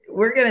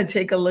 we're gonna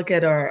take a look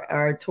at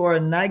our Torah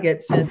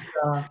nugget, since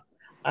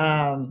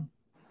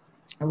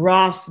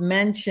Ross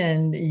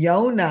mentioned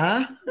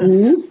Yonah. So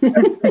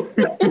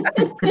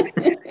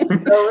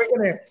we're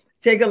gonna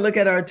take a look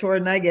at our Torah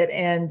nugget.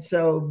 And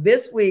so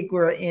this week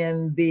we're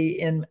in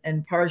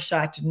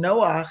Parasha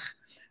Noach.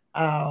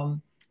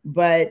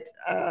 But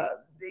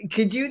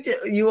could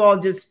you all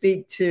just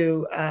speak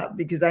to,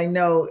 because I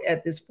know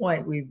at this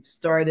point we've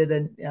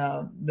started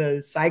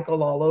the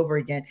cycle all over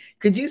again.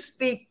 Could you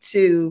speak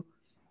to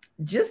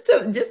just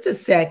a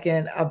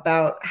second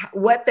about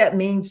what that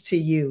means to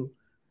you,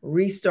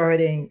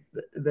 restarting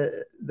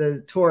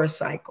the Torah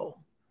cycle?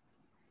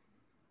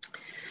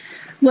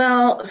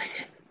 Well,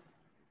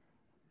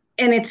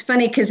 and it's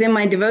funny because in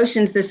my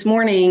devotions this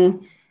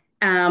morning,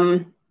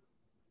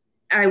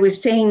 I was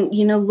saying,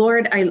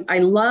 Lord, I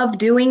love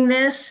doing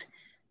this,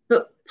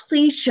 but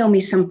please show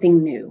me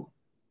something new.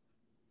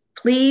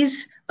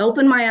 Please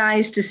open my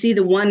eyes to see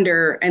the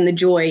wonder and the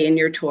joy in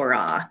your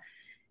Torah.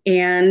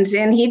 And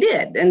he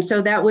did. And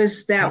so that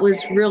was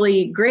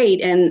really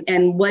great.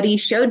 And what he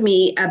showed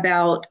me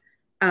about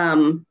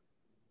then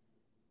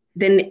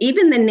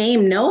even the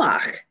name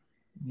Noach.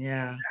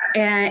 Yeah.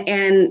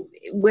 And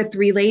with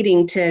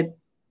relating to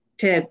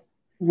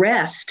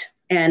rest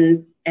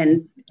and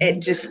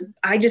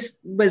I just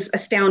was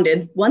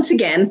astounded once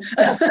again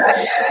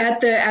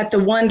at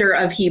the wonder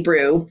of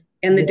Hebrew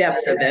and the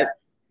depth of it.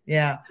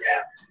 Yeah.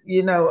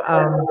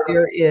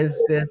 There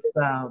is this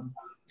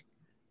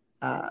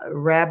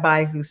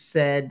rabbi who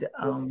said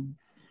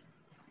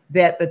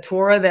that the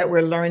Torah that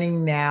we're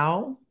learning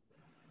now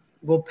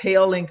will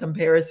pale in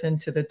comparison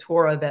to the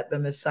Torah that the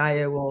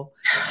Messiah will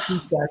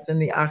teach us in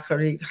the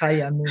ASHREY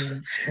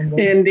Hayamim.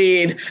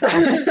 Indeed.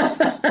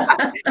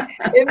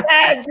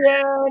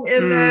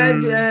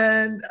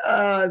 Imagine.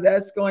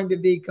 That's going to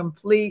be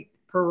complete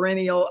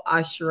perennial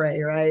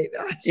ASHREY, right?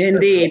 ASHREY.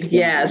 Indeed.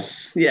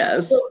 Yes.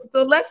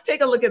 So let's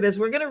take a look at this.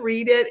 We're going to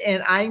read it,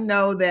 and I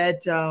know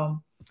that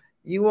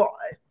you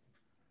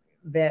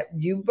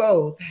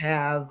both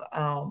have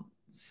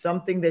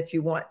something that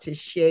you want to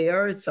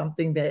share,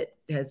 something that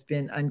has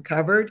been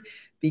uncovered,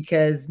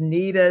 because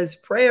Nita's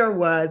prayer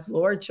was,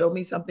 Lord, show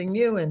me something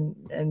new.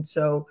 And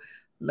so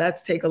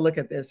let's take a look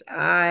at this.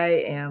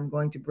 I am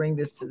going to bring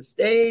this to the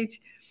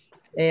stage,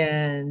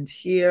 and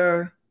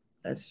here,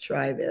 let's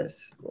try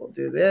this. We'll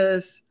do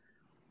this.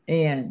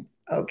 And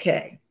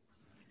okay.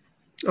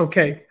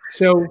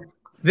 So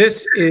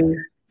this is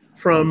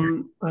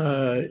from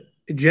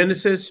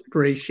Genesis,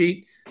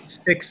 Bereshit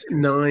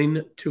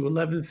 6:9 to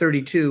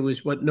 11:32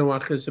 is what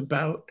Noach is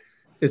about.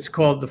 It's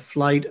called the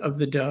flight of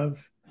the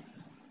dove.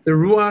 The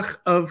ruach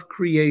of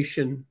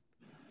creation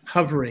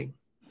hovering,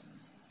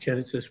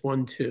 Genesis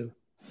 1:2.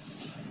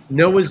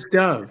 Noah's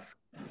dove,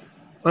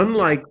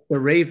 unlike the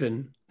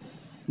raven,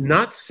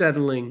 not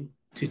settling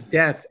to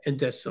death and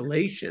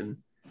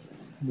desolation.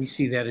 We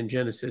see that in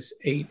Genesis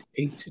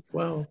 8:8 to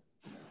 12.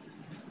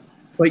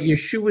 But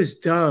Yeshua's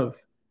dove,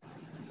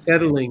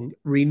 settling,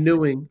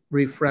 renewing,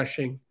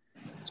 refreshing,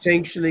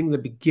 sanctioning the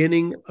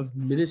beginning of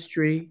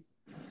ministry,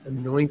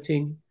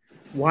 anointing,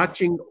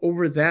 watching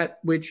over that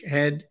which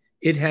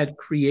it had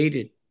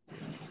created,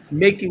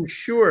 making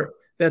sure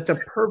that the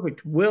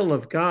perfect will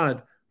of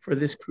God for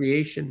this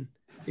creation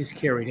is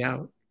carried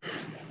out.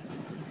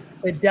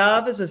 The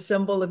dove is a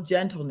symbol of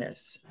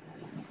gentleness.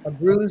 A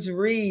bruised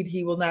reed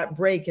he will not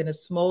break, and a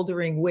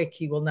smoldering wick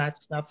he will not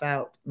snuff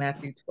out,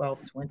 Matthew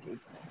 12:20.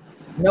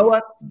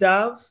 Noah's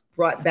dove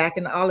brought back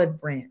an olive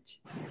branch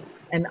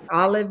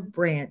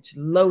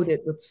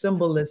loaded with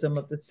symbolism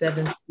of the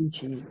 7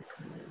 species.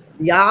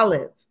 The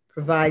olive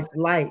provides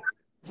light,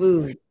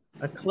 food,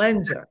 a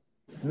cleanser,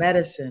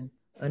 medicine,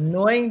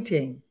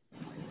 anointing,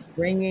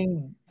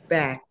 bringing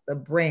back the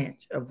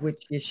branch of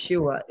which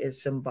Yeshua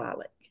is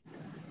symbolic.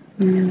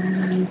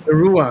 The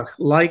Ruach,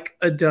 like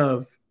a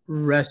dove,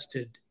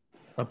 rested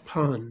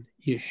upon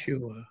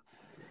Yeshua,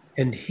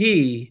 and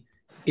he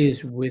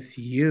is with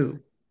you,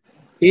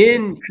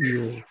 in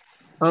you,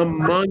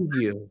 among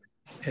you,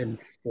 and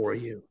for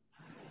you.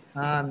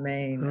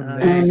 Amen.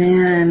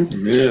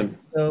 Amen.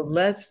 So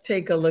let's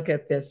take a look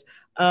at this.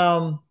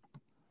 Now,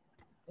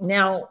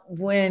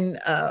 when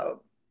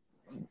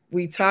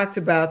we talked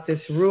about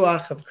this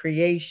ruach of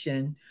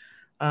creation,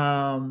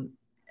 and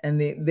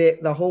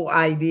the whole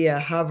idea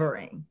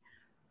hovering.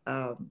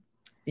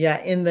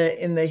 Yeah, in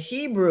the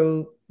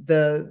Hebrew,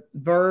 the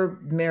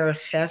verb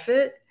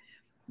merechefet,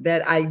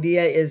 that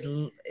idea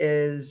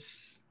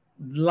is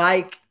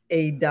like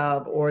a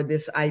dove, or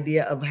this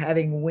idea of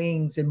having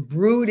wings and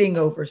brooding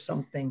over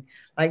something,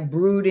 like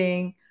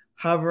brooding,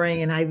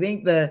 hovering. And I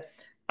think the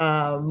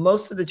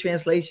most of the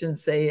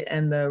translations say,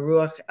 and the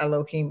Ruach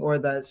Elohim, or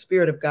the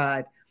Spirit of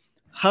God,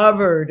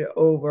 hovered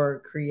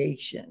over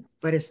creation,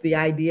 but it's the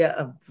idea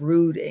of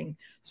brooding.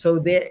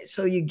 So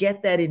you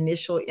get that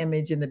initial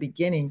image in the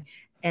beginning,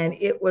 and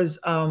it was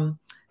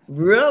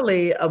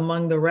really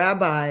among the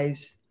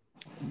rabbis,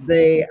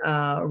 the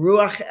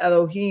Ruach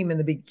Elohim in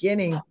the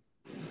beginning.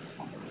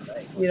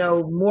 You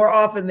know, more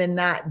often than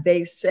not,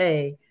 they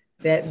say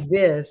that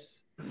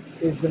this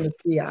is the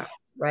Mashiach,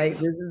 right?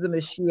 This is the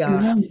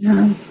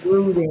Mashiach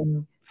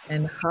brooding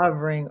and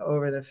hovering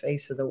over the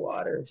face of the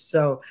waters.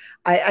 So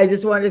I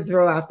just wanted to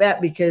throw out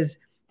that, because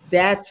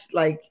that's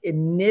like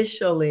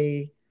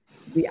initially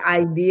the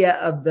idea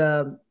of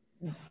the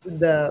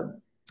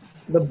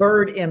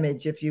bird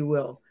image, if you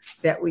will,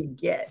 that we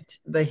get.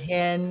 The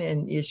hen,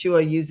 and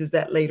Yeshua uses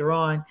that later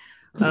on.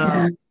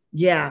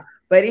 Yeah.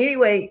 But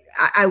anyway,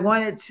 I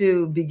wanted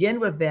to begin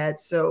with that.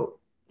 So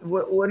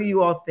what do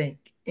you all think?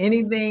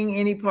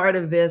 Any part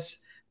of this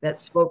that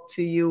spoke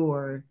to you,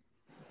 or?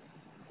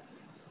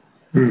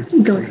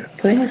 Go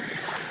ahead.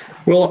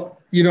 Well,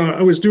 you know,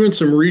 I was doing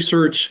some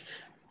research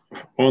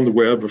on the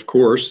web, of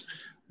course,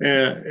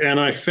 and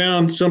I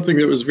found something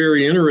that was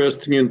very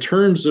interesting in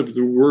terms of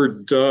the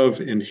word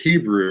dove in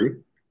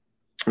Hebrew.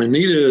 And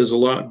Nita is a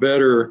lot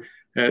better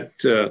at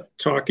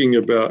talking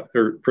about,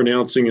 or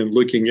pronouncing and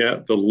looking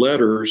at the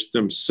letters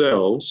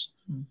themselves.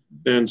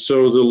 And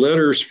so the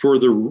letters for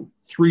the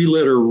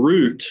 3-letter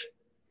root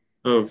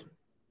of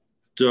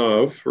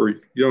dove, or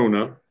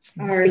Yonah,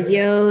 are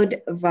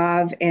Yod,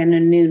 Vav, and a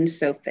Nun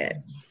Sofet.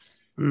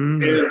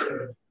 And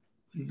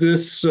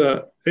this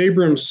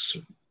Abram's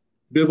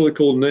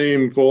biblical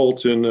name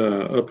vault in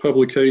a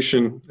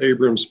publication,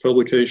 Abram's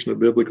publication of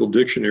Biblical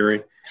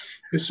Dictionary,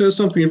 it says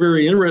something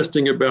very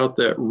interesting about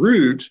that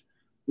root,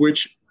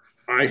 which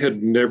I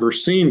had never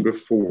seen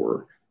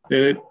before.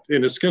 And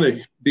it's going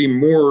to be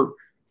more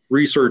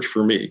research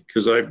for me,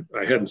 because I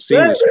hadn't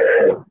seen this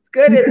before. It's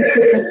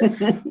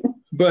good.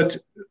 But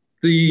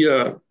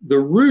the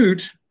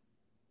root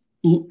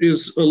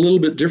is a little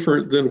bit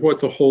different than what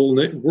the whole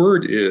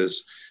word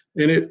is.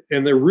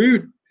 And the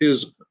root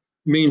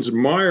means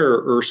mire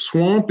or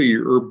swampy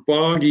or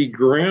boggy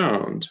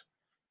ground.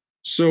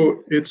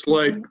 So it's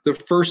like the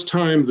first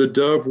time the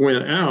dove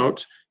went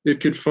out, it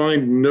could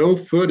find no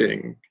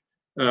footing.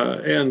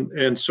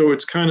 And so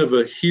it's kind of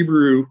a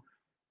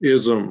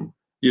Hebrewism,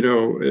 you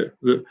know,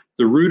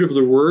 the root of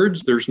the word,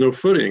 there's no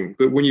footing.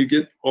 But when you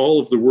get all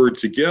of the word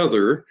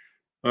together,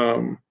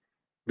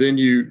 then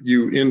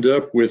you end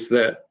up with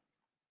that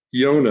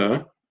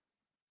Yonah.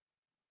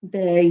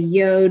 The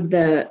Yod,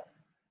 the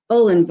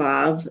Olin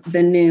Vav,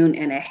 the Nun,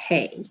 and a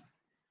Hey.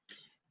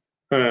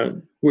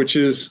 Which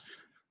is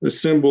the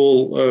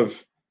symbol of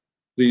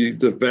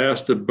the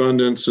vast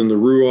abundance and the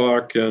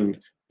Ruach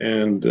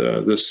and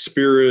the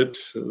Spirit,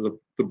 the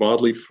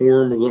bodily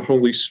form of the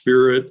Holy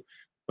Spirit.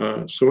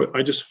 So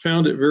I just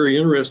found it very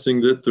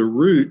interesting that the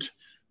root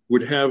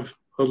would have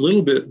a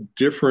little bit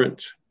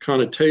different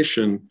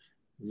connotation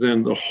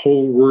than the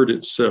whole word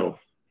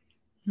itself.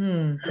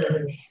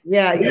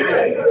 Yeah, you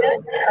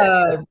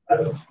know,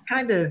 that's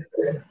kind of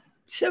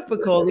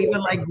typical, even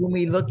like when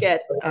we look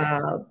at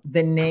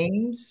the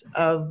names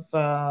of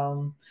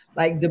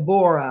like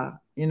Deborah,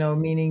 you know,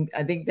 meaning,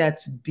 I think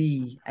that's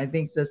B. I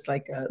think that's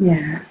like a,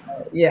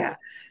 yeah.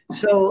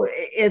 So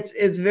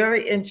it's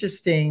very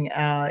interesting,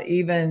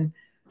 even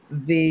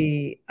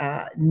the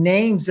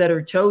names that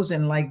are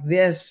chosen like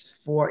this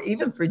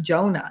even for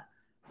Jonah,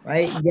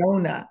 right?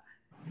 Yonah.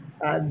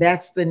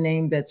 That's the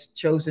name that's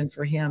chosen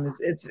for him.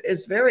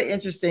 It's very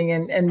interesting.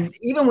 And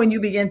even when you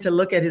begin to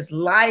look at his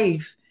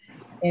life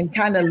and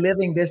kind of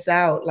living this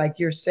out, like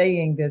you're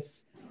saying,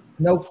 this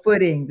no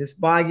footing, this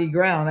boggy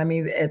ground. I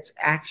mean, it's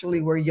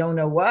actually where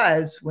Yonah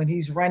was when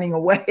he's running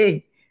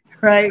away,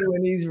 right?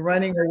 When he's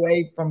running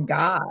away from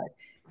God,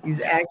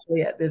 he's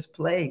actually at this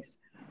place.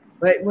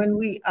 But when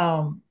we,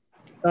 I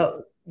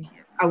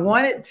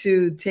wanted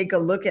to take a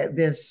look at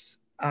this.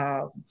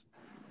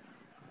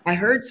 I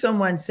heard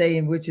someone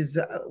saying, which is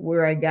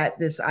where I got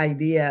this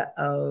idea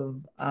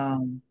of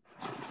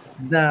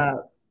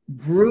the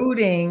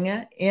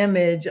brooding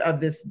image of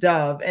this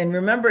dove. And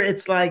remember,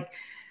 it's like,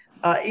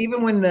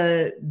 even when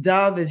the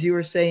dove, as you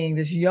were saying,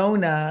 this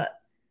Yonah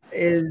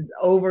is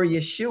over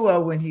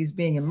Yeshua when he's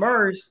being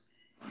immersed,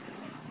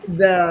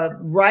 the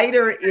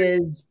writer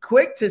is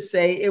quick to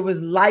say it was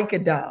like a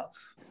dove,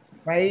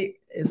 right?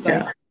 It's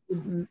like,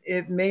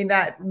 it may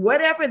not,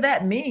 whatever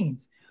that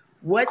means.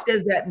 What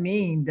does that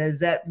mean? Does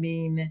that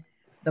mean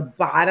the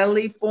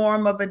bodily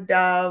form of a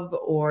dove,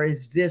 or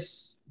is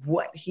this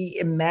what he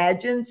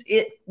imagines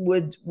it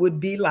would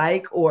be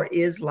like or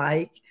is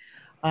like?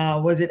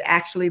 Was it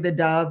actually the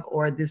dove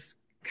or this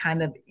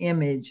kind of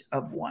image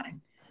of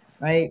one?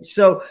 Right.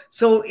 So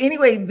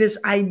anyway, this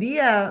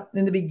idea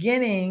in the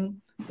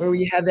beginning where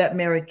we have that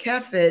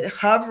Merekephet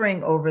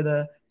hovering over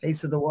the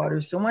face of the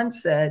water, someone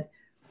said,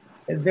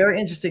 it's very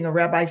interesting. A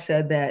rabbi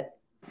said that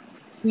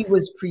he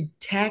was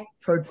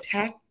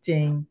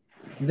protecting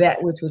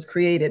that which was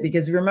created,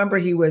 because remember,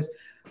 he was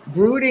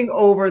brooding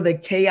over the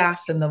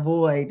chaos and the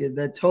void,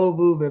 the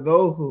tohu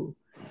vavohu.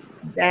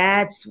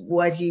 That's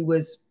what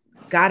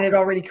God had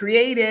already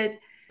created.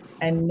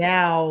 And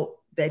now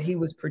that he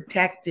was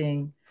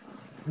protecting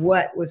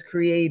what was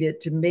created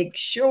to make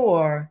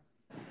sure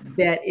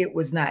that it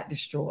was not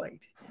destroyed.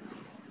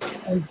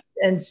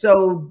 And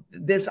so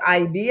this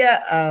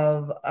idea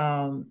of,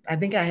 I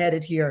think I had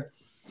it here,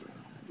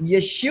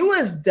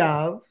 Yeshua's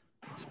dove,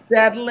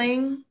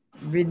 settling,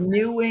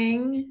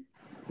 renewing,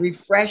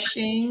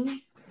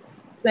 refreshing,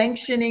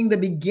 sanctioning the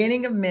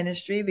beginning of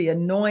ministry, the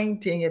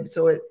anointing.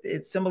 So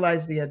it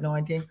symbolized the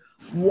anointing,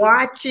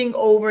 watching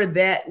over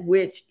that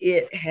which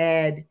it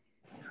had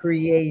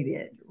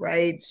created,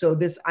 right? So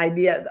this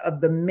idea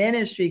of the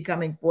ministry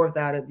coming forth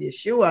out of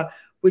Yeshua,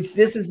 which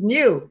this is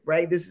new,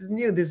 right? This is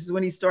new. This is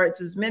when he starts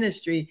his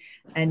ministry.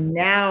 And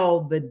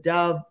now the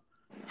dove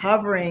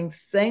hovering,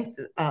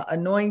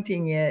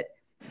 anointing it,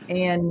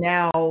 and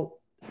now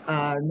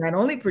not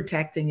only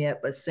protecting it,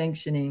 but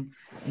sanctioning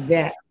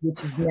that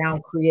which is now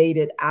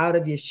created out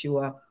of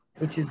Yeshua,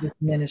 which is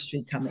this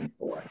ministry coming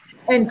forth.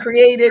 And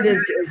created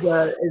is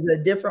a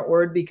different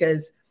word,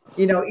 because,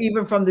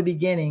 even from the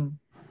beginning,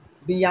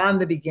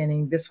 beyond the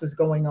beginning, this was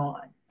going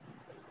on.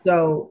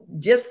 So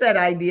just that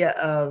idea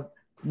of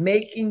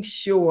making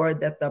sure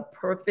that the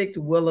perfect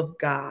will of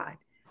God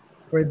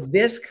for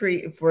this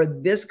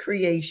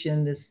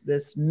creation,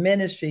 this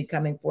ministry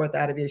coming forth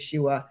out of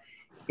Yeshua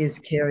is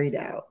carried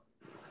out.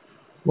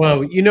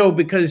 Well,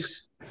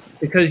 because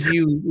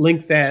you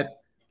link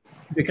that,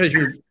 because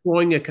you're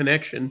drawing a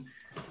connection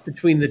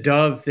between the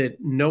dove that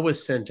Noah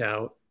sent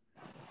out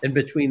and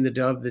between the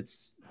dove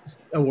that's,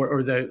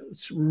 or the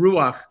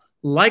ruach,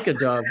 like a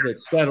dove that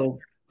settled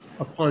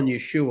upon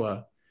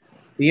Yeshua.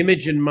 The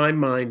image in my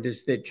mind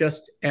is that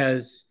just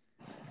as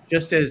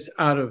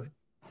out of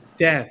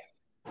death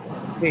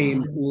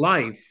came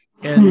life,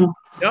 and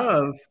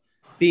dove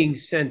being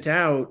sent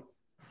out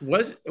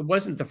it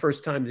wasn't the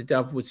first time the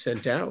dove was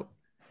sent out.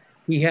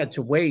 He had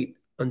to wait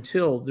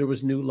until there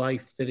was new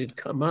life that had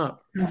come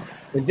up.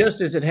 And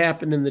just as it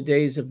happened in the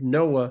days of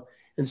Noah,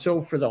 and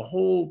so for the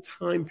whole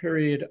time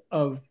period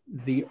of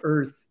the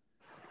earth,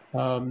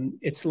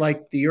 it's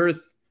like the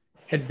earth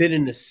had been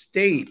in a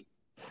state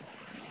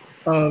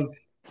almost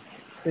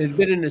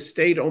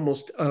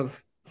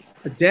of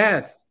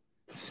death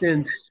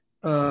since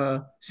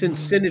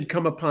sin had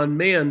come upon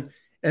man,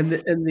 and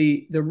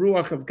the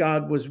ruach of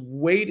God was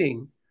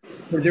waiting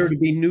for there to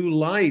be new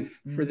life,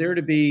 for there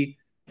to be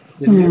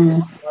the new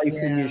life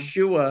in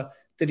Yeshua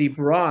that he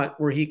brought,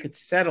 where he could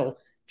settle,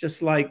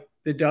 just like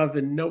the dove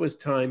in Noah's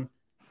time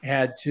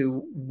had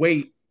to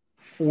wait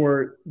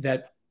for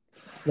that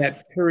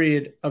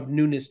period of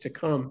newness to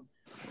come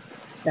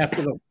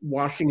after the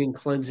washing and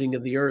cleansing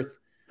of the earth.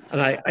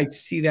 And I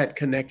see that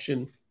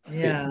connection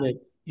that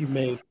you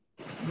made.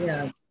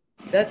 Yeah,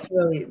 that's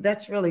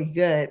really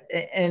good.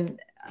 And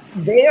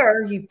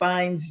there he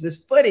finds this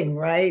footing,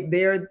 right?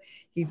 There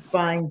he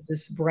finds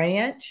this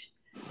branch,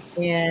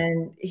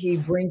 and he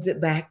brings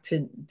it back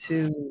to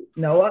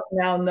Noah.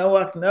 Now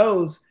Noah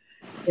knows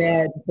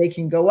that they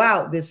can go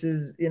out. This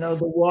is, the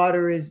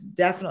water is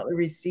definitely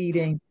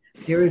receding.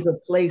 There is a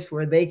place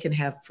where they can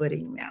have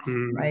footing now,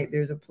 right?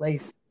 There's a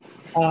place.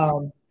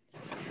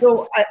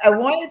 So I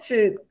wanted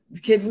to,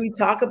 could we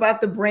talk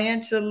about the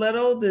branch a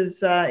little?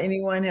 Does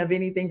anyone have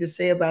anything to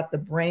say about the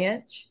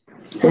branch?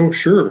 Oh,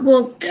 sure.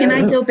 Well, can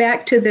I go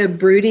back to the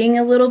brooding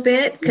a little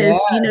bit? Because,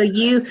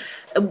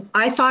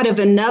 I thought of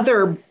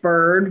another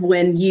bird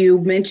when you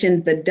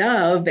mentioned the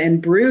dove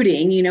and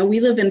brooding. We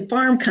live in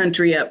farm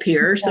country up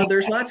here, so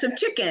there's lots of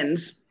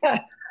chickens.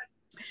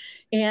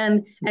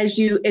 And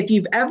if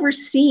you've ever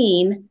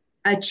seen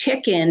a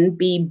chicken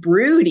be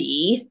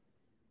broody,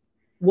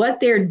 what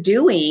they're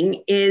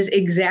doing is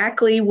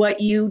exactly what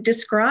you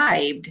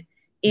described,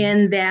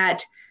 in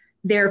that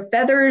their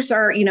feathers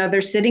are,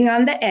 they're sitting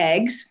on the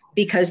eggs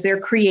because they're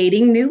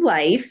creating new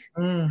life,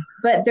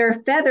 but their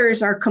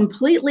feathers are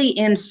completely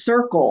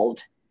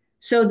encircled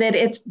so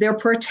that they're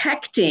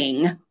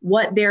protecting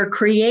what they're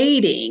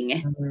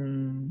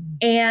creating.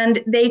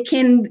 And they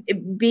can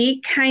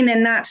be kind of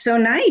not so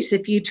nice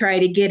if you try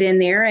to get in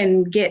there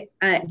and get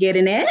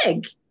an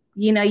egg.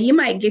 You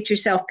might get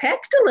yourself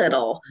pecked a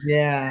little.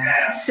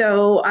 Yeah.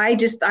 So I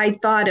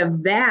thought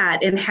of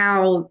that, and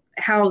how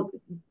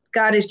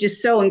God is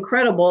just so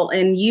incredible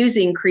in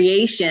using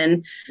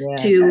creation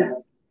to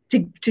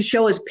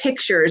show us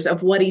pictures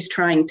of what he's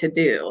trying to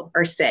do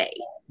or say.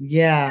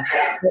 Yeah.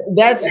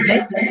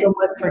 Thank you so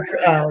much for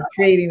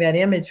creating that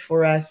image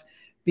for us,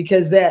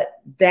 because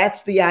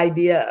that's the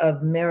idea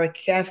of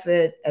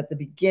Merekephet at the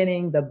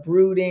beginning, the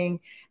brooding.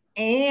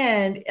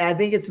 And I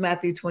think it's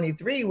Matthew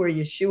 23 where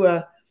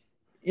Yeshua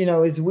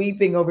is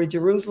weeping over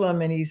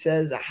Jerusalem, and he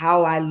says,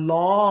 how I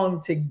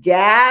long to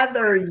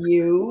gather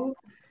you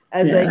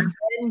as a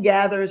hen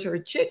gathers her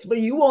chicks, but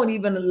you won't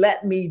even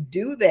let me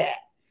do that.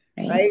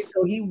 Right.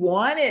 So he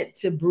wanted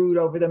to brood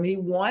over them. He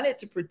wanted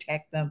to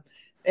protect them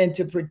and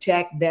to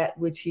protect that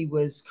which he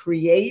was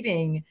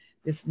creating,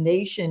 this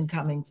nation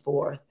coming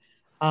forth.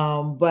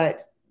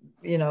 But,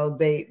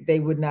 they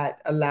would not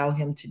allow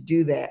him to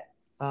do that,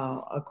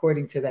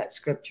 according to that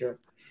scripture.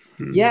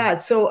 Mm-hmm. Yeah.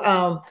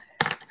 So,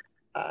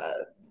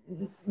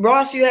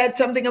 Ross, you had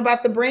something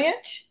about the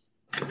branch?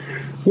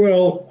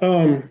 Well,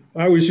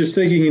 I was just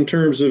thinking in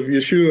terms of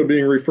Yeshua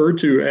being referred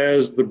to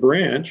as the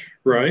branch,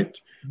 right?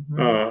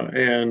 Mm-hmm.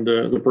 And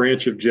the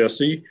branch of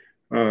Jesse,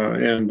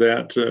 and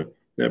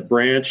that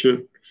branch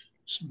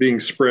being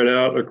spread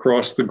out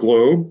across the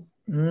globe.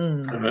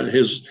 Mm.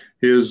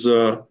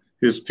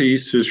 His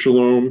peace, his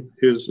shalom,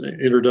 his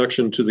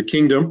introduction to the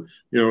kingdom.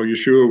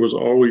 Yeshua was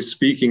always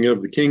speaking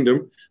of the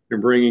kingdom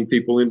and bringing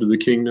people into the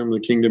kingdom. The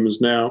kingdom is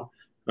now,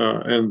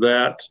 and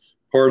that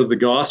part of the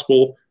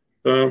gospel,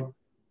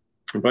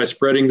 by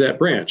spreading that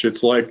branch,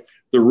 it's like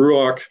the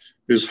Ruach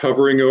is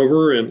hovering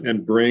over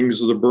and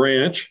brings the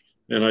branch.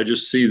 And I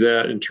just see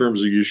that in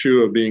terms of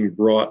Yeshua being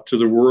brought to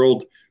the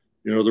world.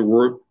 The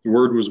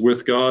word was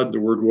with God, the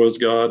word was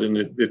God, and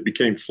it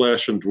became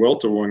flesh and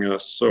dwelt among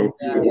us. So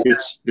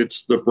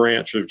it's the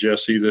branch of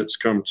Jesse that's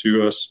come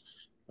to us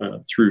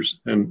through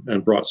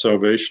and brought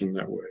salvation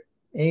that way.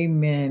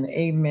 Amen.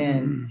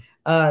 Amen.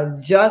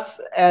 Mm-hmm.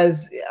 Just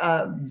as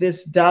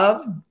this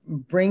dove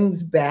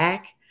brings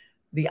back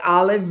the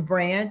olive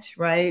branch,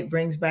 right?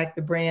 Brings back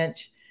the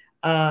branch,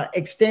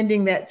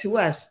 extending that to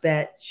us,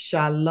 that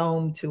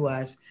shalom to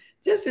us.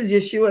 Just as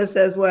Yeshua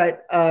says,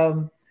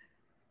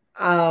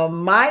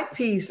 my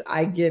peace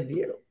I give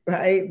you,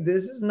 right?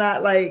 This is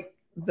not like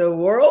the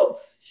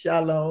world's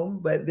shalom,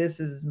 but this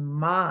is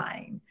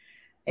mine.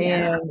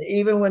 Yeah. And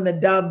even when the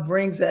dove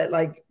brings that,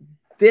 like,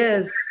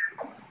 this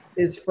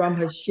is from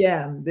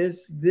Hashem,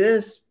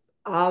 this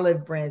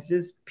olive branch,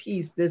 this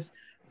peace,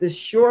 the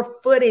sure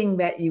footing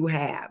that you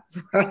have,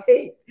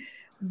 right?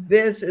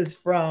 This is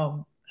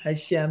from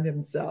Hashem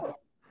himself.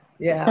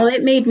 Yeah. Well,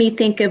 it made me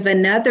think of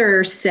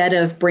another set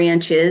of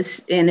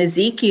branches in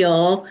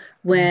Ezekiel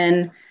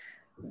when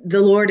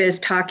the Lord is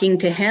talking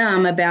to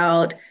him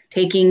about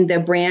taking the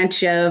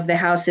branch of the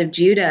house of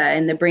Judah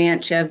and the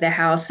branch of the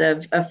house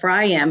of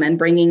Ephraim and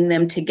bringing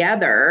them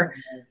together.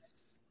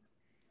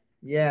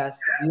 Yes.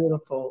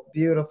 Beautiful,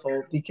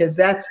 beautiful. Because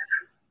that's,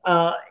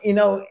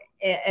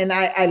 and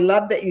I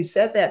love that you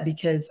said that,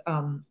 because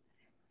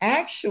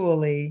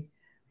actually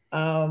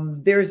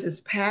there's this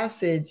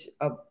passage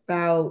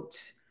about,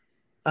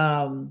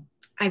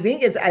 I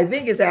think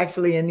it's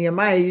actually in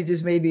Nehemiah. You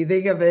just made me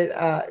think of it,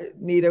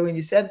 Nita, when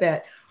you said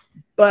that.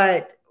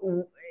 But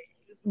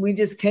we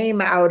just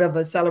came out of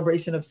a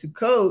celebration of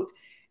Sukkot,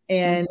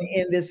 and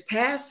in this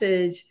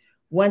passage,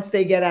 once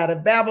they get out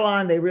of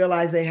Babylon, they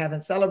realize they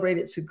haven't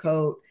celebrated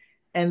Sukkot,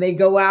 and they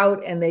go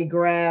out and they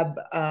grab.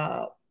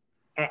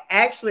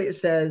 Actually, it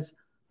says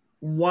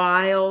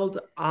wild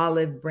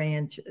olive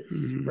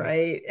branches,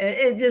 right? And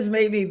it just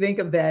made me think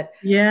of that.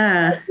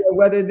 Yeah.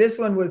 Whether this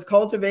one was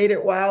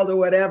cultivated wild or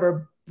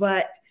whatever,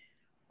 but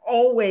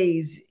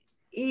always,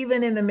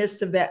 even in the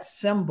midst of that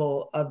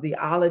symbol of the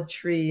olive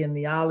tree and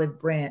the olive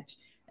branch,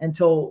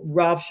 until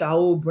Rav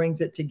Shaul brings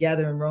it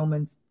together in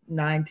Romans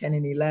 9, 10,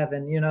 and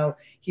 11,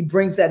 he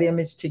brings that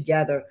image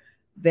together,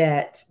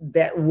 that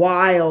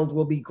wild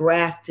will be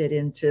grafted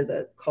into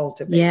the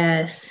cultivated.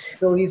 Yes.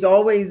 So he's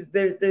always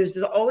there. There's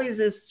always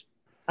this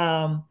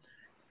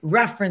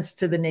reference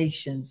to the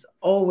nations,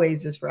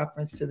 always this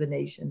reference to the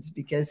nations,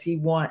 because he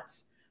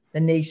wants the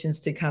nations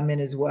to come in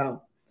as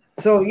well.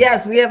 So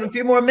yes, we have a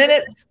few more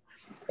minutes,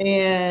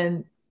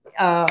 and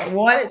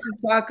wanted to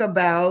talk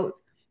about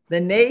the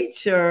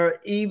nature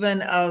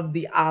even of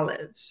the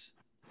olives.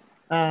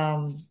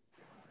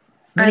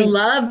 I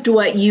loved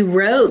what you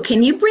wrote.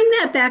 Can you bring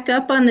that back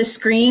up on the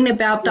screen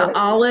about the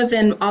olive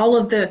and all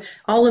of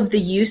the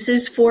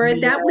uses for it?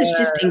 That was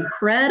just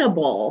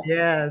incredible.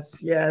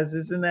 Yes.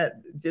 Isn't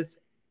that just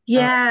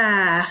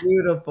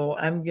beautiful?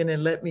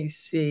 Let me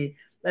see.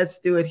 Let's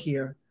do it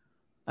here.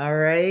 All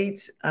right.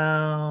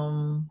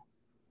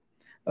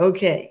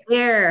 Okay.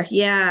 There.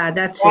 Yeah,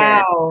 that's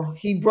wow.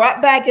 He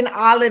brought back an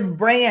olive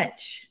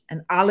branch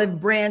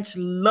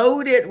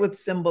loaded with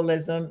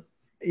symbolism.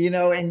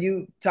 And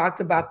you talked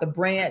about the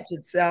branch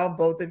itself,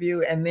 both of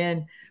you, and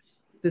then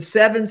the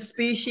 7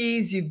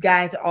 species, you've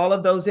got all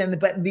of those in,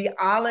 but the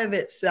olive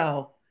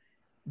itself,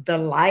 the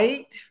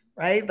light,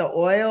 right? The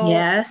oil.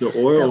 Yes,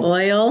 the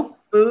oil.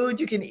 Food,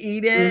 you can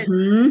eat it.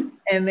 Mm-hmm.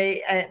 And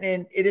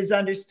it is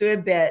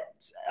understood that,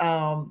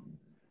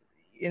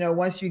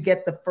 once you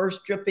get the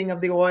first dripping of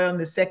the oil and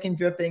the second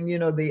dripping,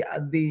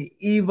 the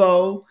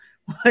Evo,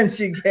 once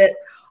you get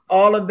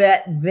all of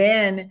that,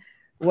 then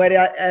what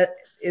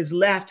is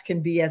left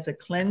can be as a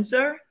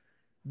cleanser.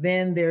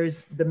 Then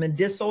there's the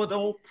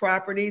medicinal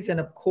properties, and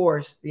of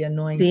course the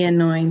anointing. The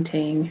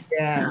anointing.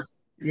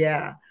 Yes.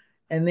 Yeah.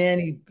 And then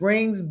he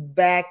brings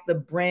back the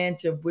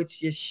branch of which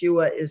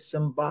Yeshua is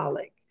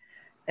symbolic.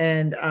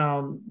 And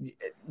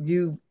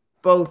you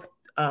both,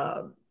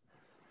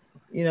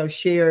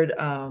 shared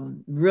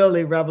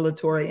really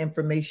revelatory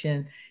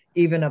information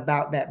even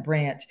about that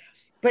branch.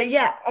 But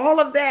yeah, all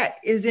of that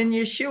is in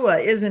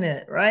Yeshua, isn't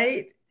it?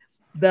 Right?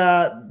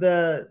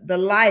 The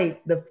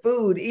light, the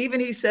food. Even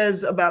he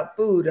says about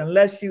food,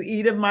 unless you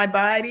eat of my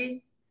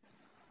body,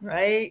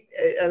 right?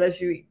 Unless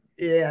you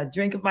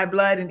drink of my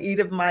blood and eat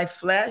of my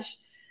flesh.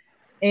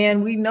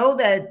 And we know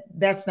that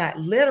that's not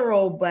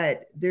literal,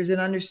 but there's an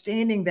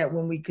understanding that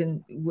when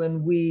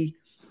we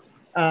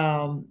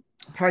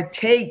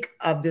partake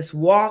of this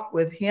walk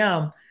with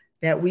him,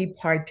 that we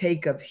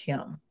partake of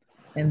him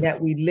and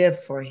that we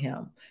live for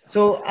him.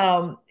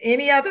 So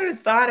any other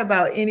thought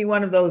about any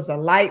one of those, the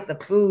light, the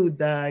food,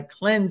 the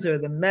cleanser,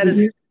 the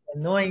medicine,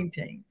 the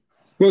anointing?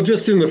 Well,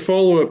 just in the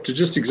follow-up to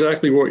just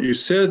exactly what you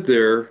said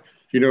there,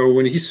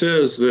 when he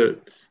says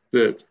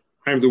that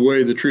I'm the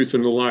way, the truth,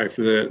 and the life,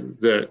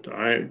 that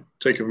I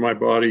take of my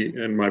body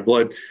and my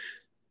blood,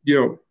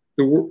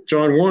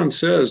 John 1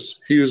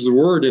 says he was the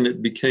Word and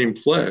it became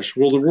flesh.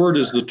 Well, the Word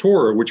is the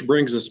Torah, which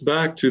brings us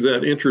back to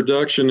that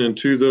introduction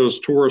into those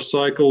Torah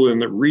cycle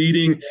and the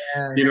reading,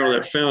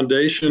 that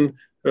foundation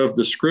of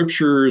the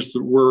scriptures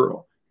where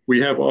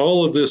we have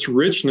all of this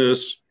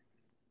richness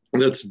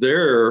that's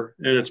there,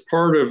 and it's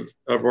part of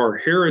our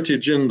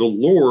heritage in the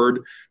Lord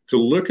to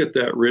look at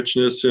that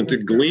richness and to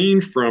glean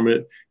from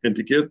it and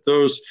to get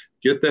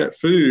that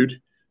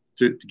food,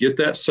 to get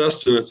that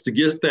sustenance, to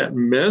get that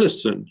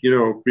medicine,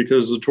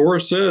 because the Torah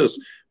says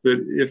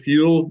that if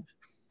you'll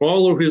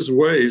follow his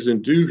ways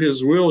and do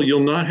his will, you'll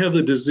not have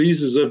the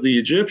diseases of the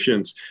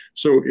Egyptians.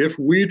 So if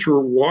we to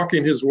walk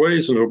in his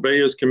ways and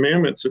obey his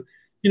commandments,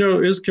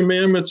 his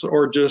commandments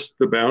are just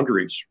the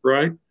boundaries,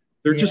 right?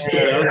 They're just the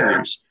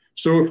boundaries.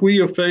 So if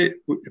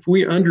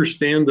we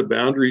understand the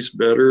boundaries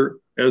better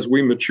as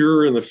we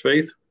mature in the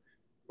faith,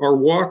 our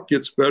walk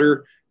gets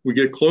better. We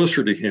get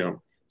closer to him.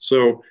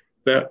 So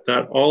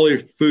that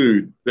olive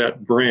food,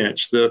 that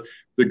branch, the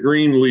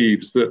green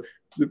leaves, the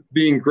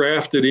being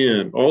grafted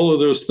in, all of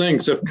those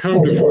things have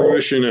come to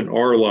fruition in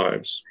our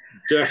lives,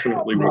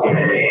 definitely within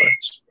our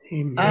lives.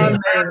 Amen.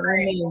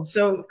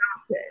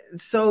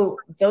 So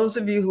those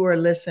of you who are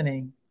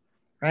listening,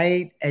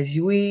 right, as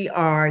we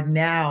are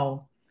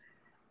now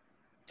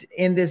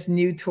in this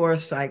new Torah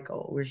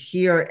cycle, we're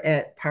here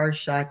at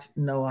Parasha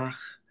Noach,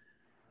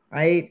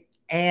 right?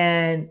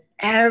 And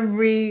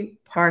every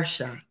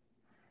Parsha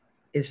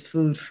is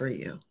food for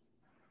you.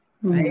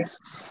 Right?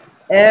 Yes.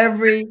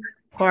 Every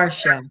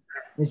Parsha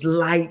is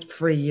light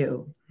for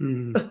you.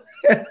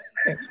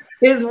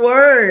 His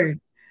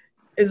word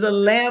is a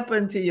lamp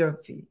unto your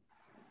feet.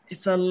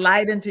 It's a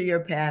light unto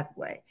your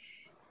pathway.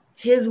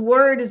 His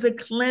word is a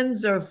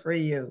cleanser for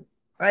you,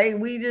 right?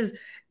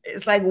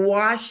 It's like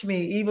wash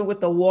me, even with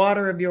the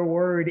water of your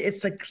word.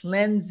 It's a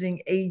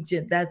cleansing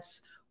agent.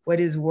 That's what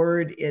his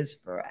word is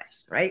for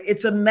us, right?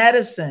 It's a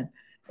medicine,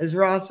 as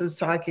Ross was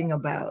talking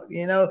about,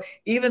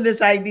 even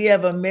this idea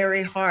of a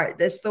merry heart.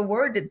 That's the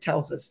word that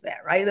tells us that,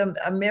 right?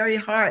 A merry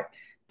heart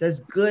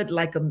does good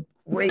like a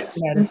great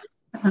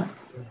medicine.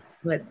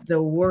 But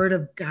the word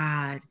of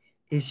God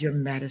is your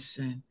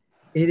medicine.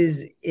 It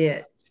is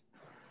it.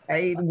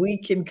 Right? We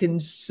can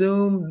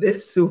consume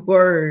this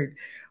word.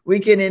 We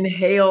can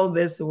inhale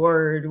this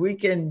word. We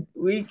can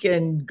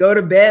go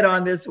to bed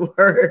on this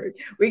word.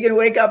 We can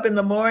wake up in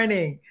the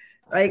morning,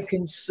 right?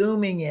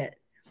 Consuming it.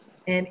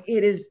 And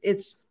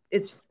it's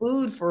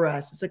food for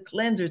us. It's a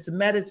cleanser, it's a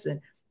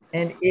medicine,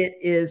 and it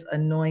is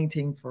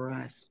anointing for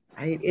us,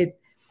 right?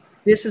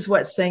 This is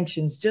what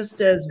sanctions,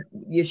 just as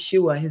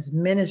Yeshua, his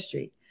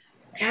ministry,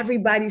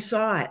 everybody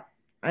saw it,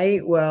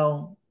 right?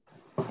 Well,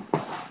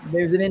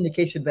 there's an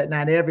indication that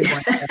not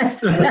everyone saw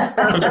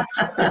it.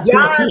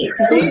 John,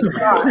 he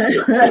saw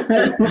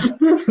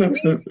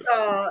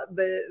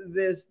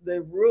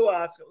the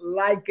Ruach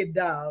like a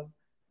dove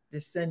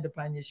descend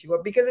upon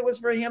Yeshua, because it was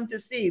for him to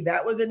see.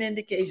 That was an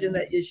indication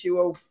that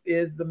Yeshua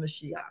is the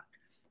Mashiach.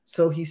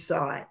 So he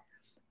saw it.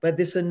 But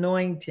this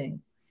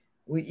anointing,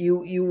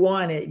 you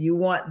want it. You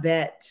want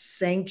that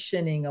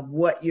sanctioning of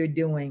what you're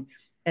doing.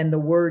 And the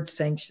word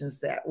sanctions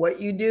that. What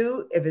you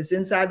do, if it's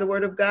inside the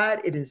word of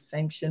God, it is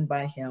sanctioned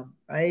by him,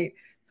 right?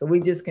 So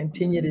we just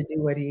continue to do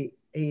what he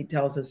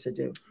tells us to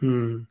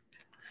do.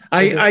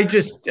 I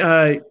just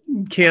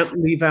can't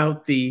leave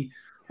out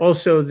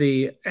also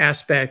the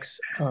aspects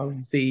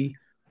of the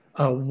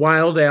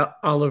wild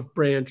olive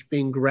branch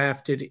being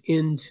grafted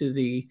into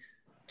the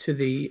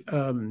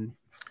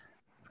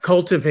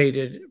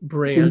cultivated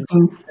branch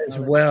as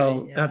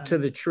well, up to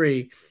the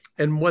tree.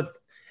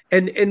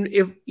 And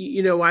if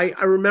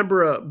I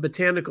remember a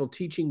botanical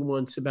teaching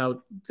once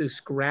about this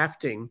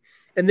grafting,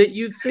 and that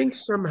you'd think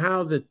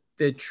somehow that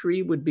the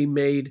tree would be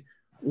made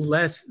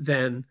less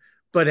than,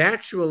 but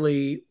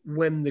actually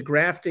when the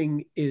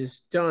grafting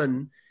is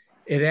done,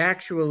 it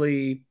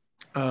actually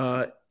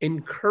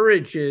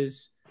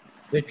encourages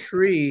the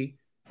tree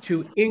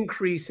to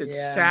increase its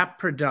sap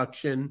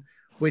production,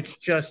 which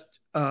just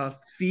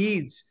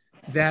feeds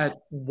that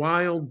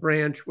wild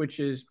branch which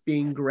is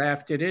being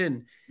grafted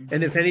in.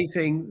 And if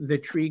anything, the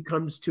tree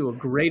comes to a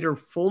greater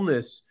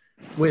fullness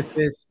with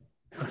this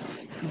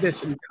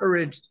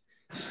encouraged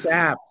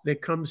sap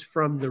that comes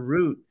from the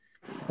root,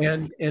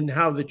 and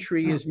how the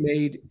tree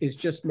is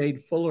just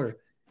made fuller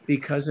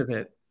because of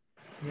it.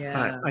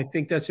 Yeah. I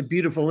think that's a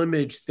beautiful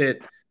image that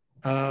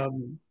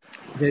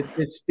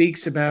that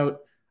speaks about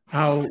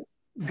how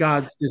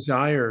God's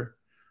desire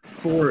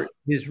for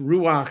his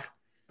ruach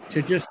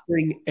to just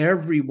bring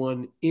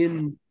everyone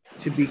in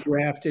to be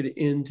grafted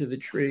into the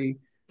tree.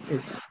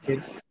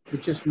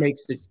 It just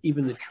makes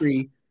even the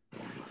tree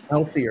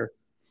healthier.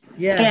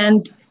 Yeah.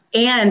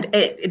 And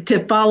to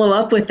follow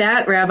up with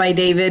that, Rabbi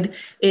David,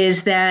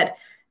 is that,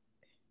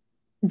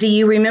 do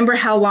you remember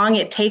how long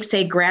it takes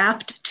a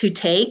graft to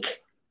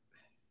take?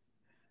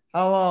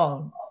 How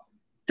long?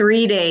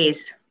 3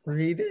 days.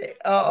 3 days.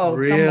 Oh,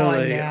 Really? come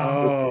on now.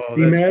 Oh, that's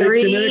Thematic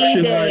 3 connection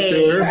right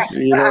there, days.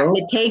 you know.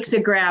 It takes a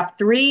graft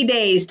 3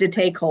 days to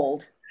take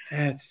hold.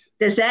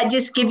 Does that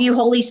just give you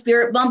Holy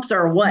Spirit bumps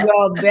or what?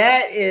 Well,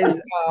 that is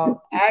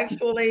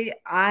actually,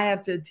 I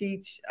have to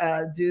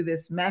do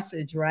this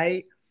message,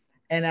 right?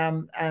 And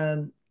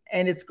and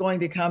it's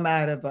going to come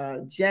out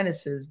of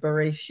Genesis,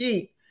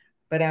 Bereshit,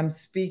 but I'm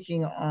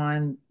speaking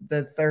on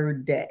the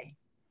third day,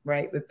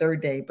 right? The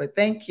third day. But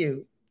thank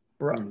you,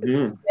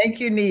 thank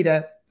you,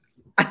 Nita.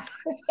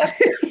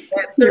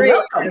 You're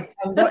welcome.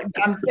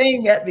 I'm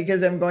saying that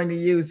because I'm going to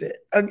use it.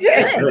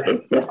 Okay.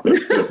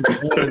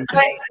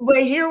 but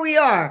here we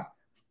are.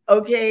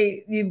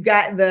 Okay, you've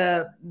got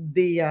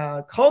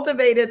the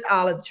cultivated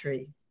olive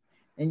tree,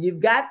 and you've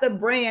got the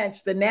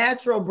branch, the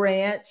natural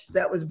branch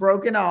that was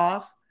broken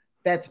off,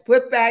 that's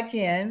put back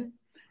in,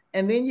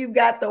 and then you've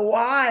got the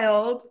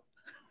wild,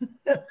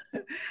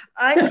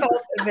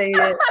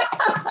 uncultivated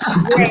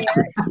branch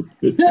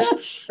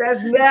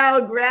that's now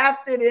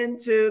grafted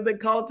into the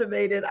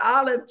cultivated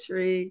olive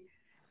tree.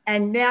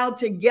 And now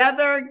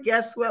together,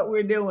 guess what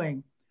we're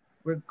doing?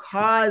 We're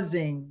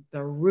causing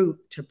the root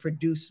to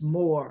produce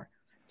more,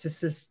 to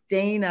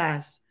sustain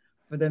us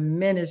for the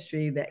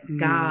ministry that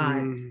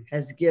God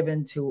has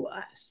given to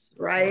us,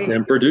 right?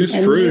 And produce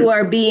and fruit. You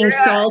are being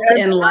salt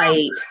and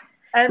light.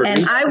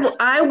 And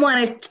I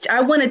want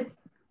to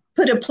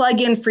put a plug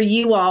in for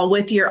you all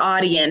with your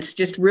audience,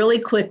 just really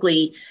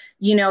quickly.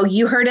 You know,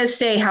 you heard us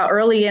say how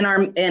early in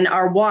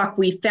our walk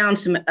we found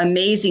some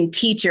amazing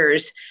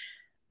teachers,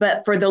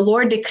 but for the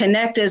Lord to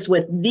connect us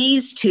with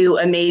these two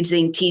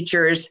amazing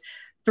teachers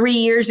 3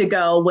 years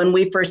ago when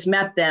we first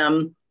met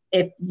them,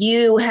 if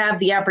you have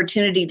the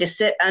opportunity to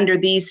sit under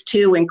these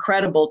two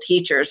incredible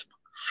teachers,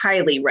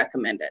 highly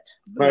recommend it.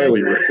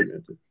 Highly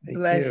recommend it.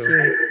 Bless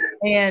you.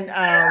 And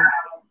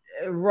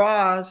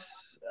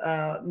Ross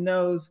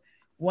knows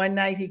one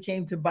night he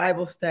came to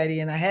Bible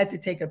study, and I had to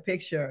take a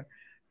picture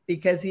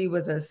because he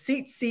was a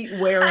seat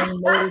wearing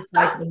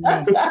motorcycle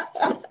man.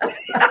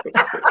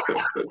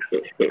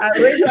 I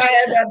wish I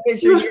had that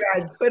picture here.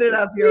 I'd put it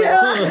up here.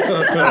 Yeah.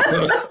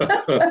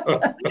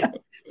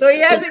 So he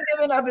hasn't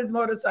given up his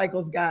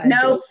motorcycles, guys.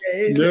 Nope.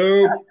 Okay?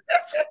 Nope.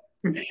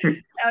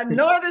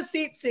 Nor the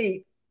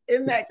seat.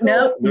 Isn't that cool?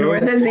 Nope. Nor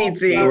the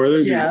seat.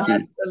 Yeah.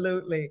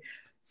 Absolutely.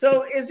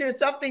 So is there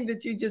something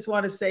that you just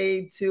want to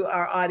say to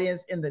our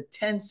audience in the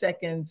 10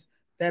 seconds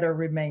that are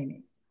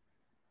remaining?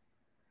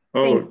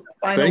 Oh,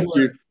 thank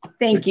you.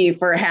 Thank you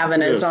for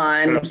having us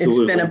on.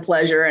 Absolutely. It's been a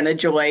pleasure and a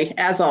joy,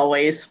 as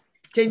always.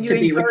 Can you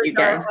encourage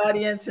our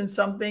audience in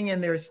something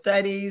in their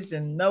studies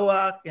and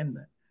Noach and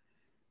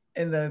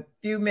in the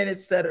few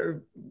minutes that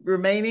are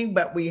remaining?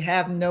 But we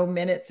have no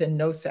minutes and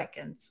no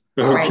seconds.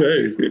 Okay.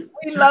 Right.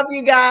 We love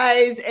you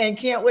guys and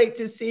can't wait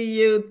to see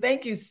you.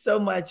 Thank you so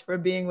much for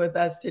being with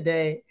us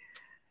today.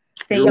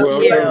 Thank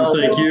you.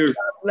 Thank you. God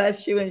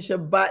bless you and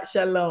Shabbat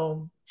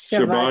Shalom.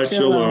 Shabbat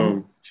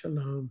Shalom.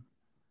 Shalom.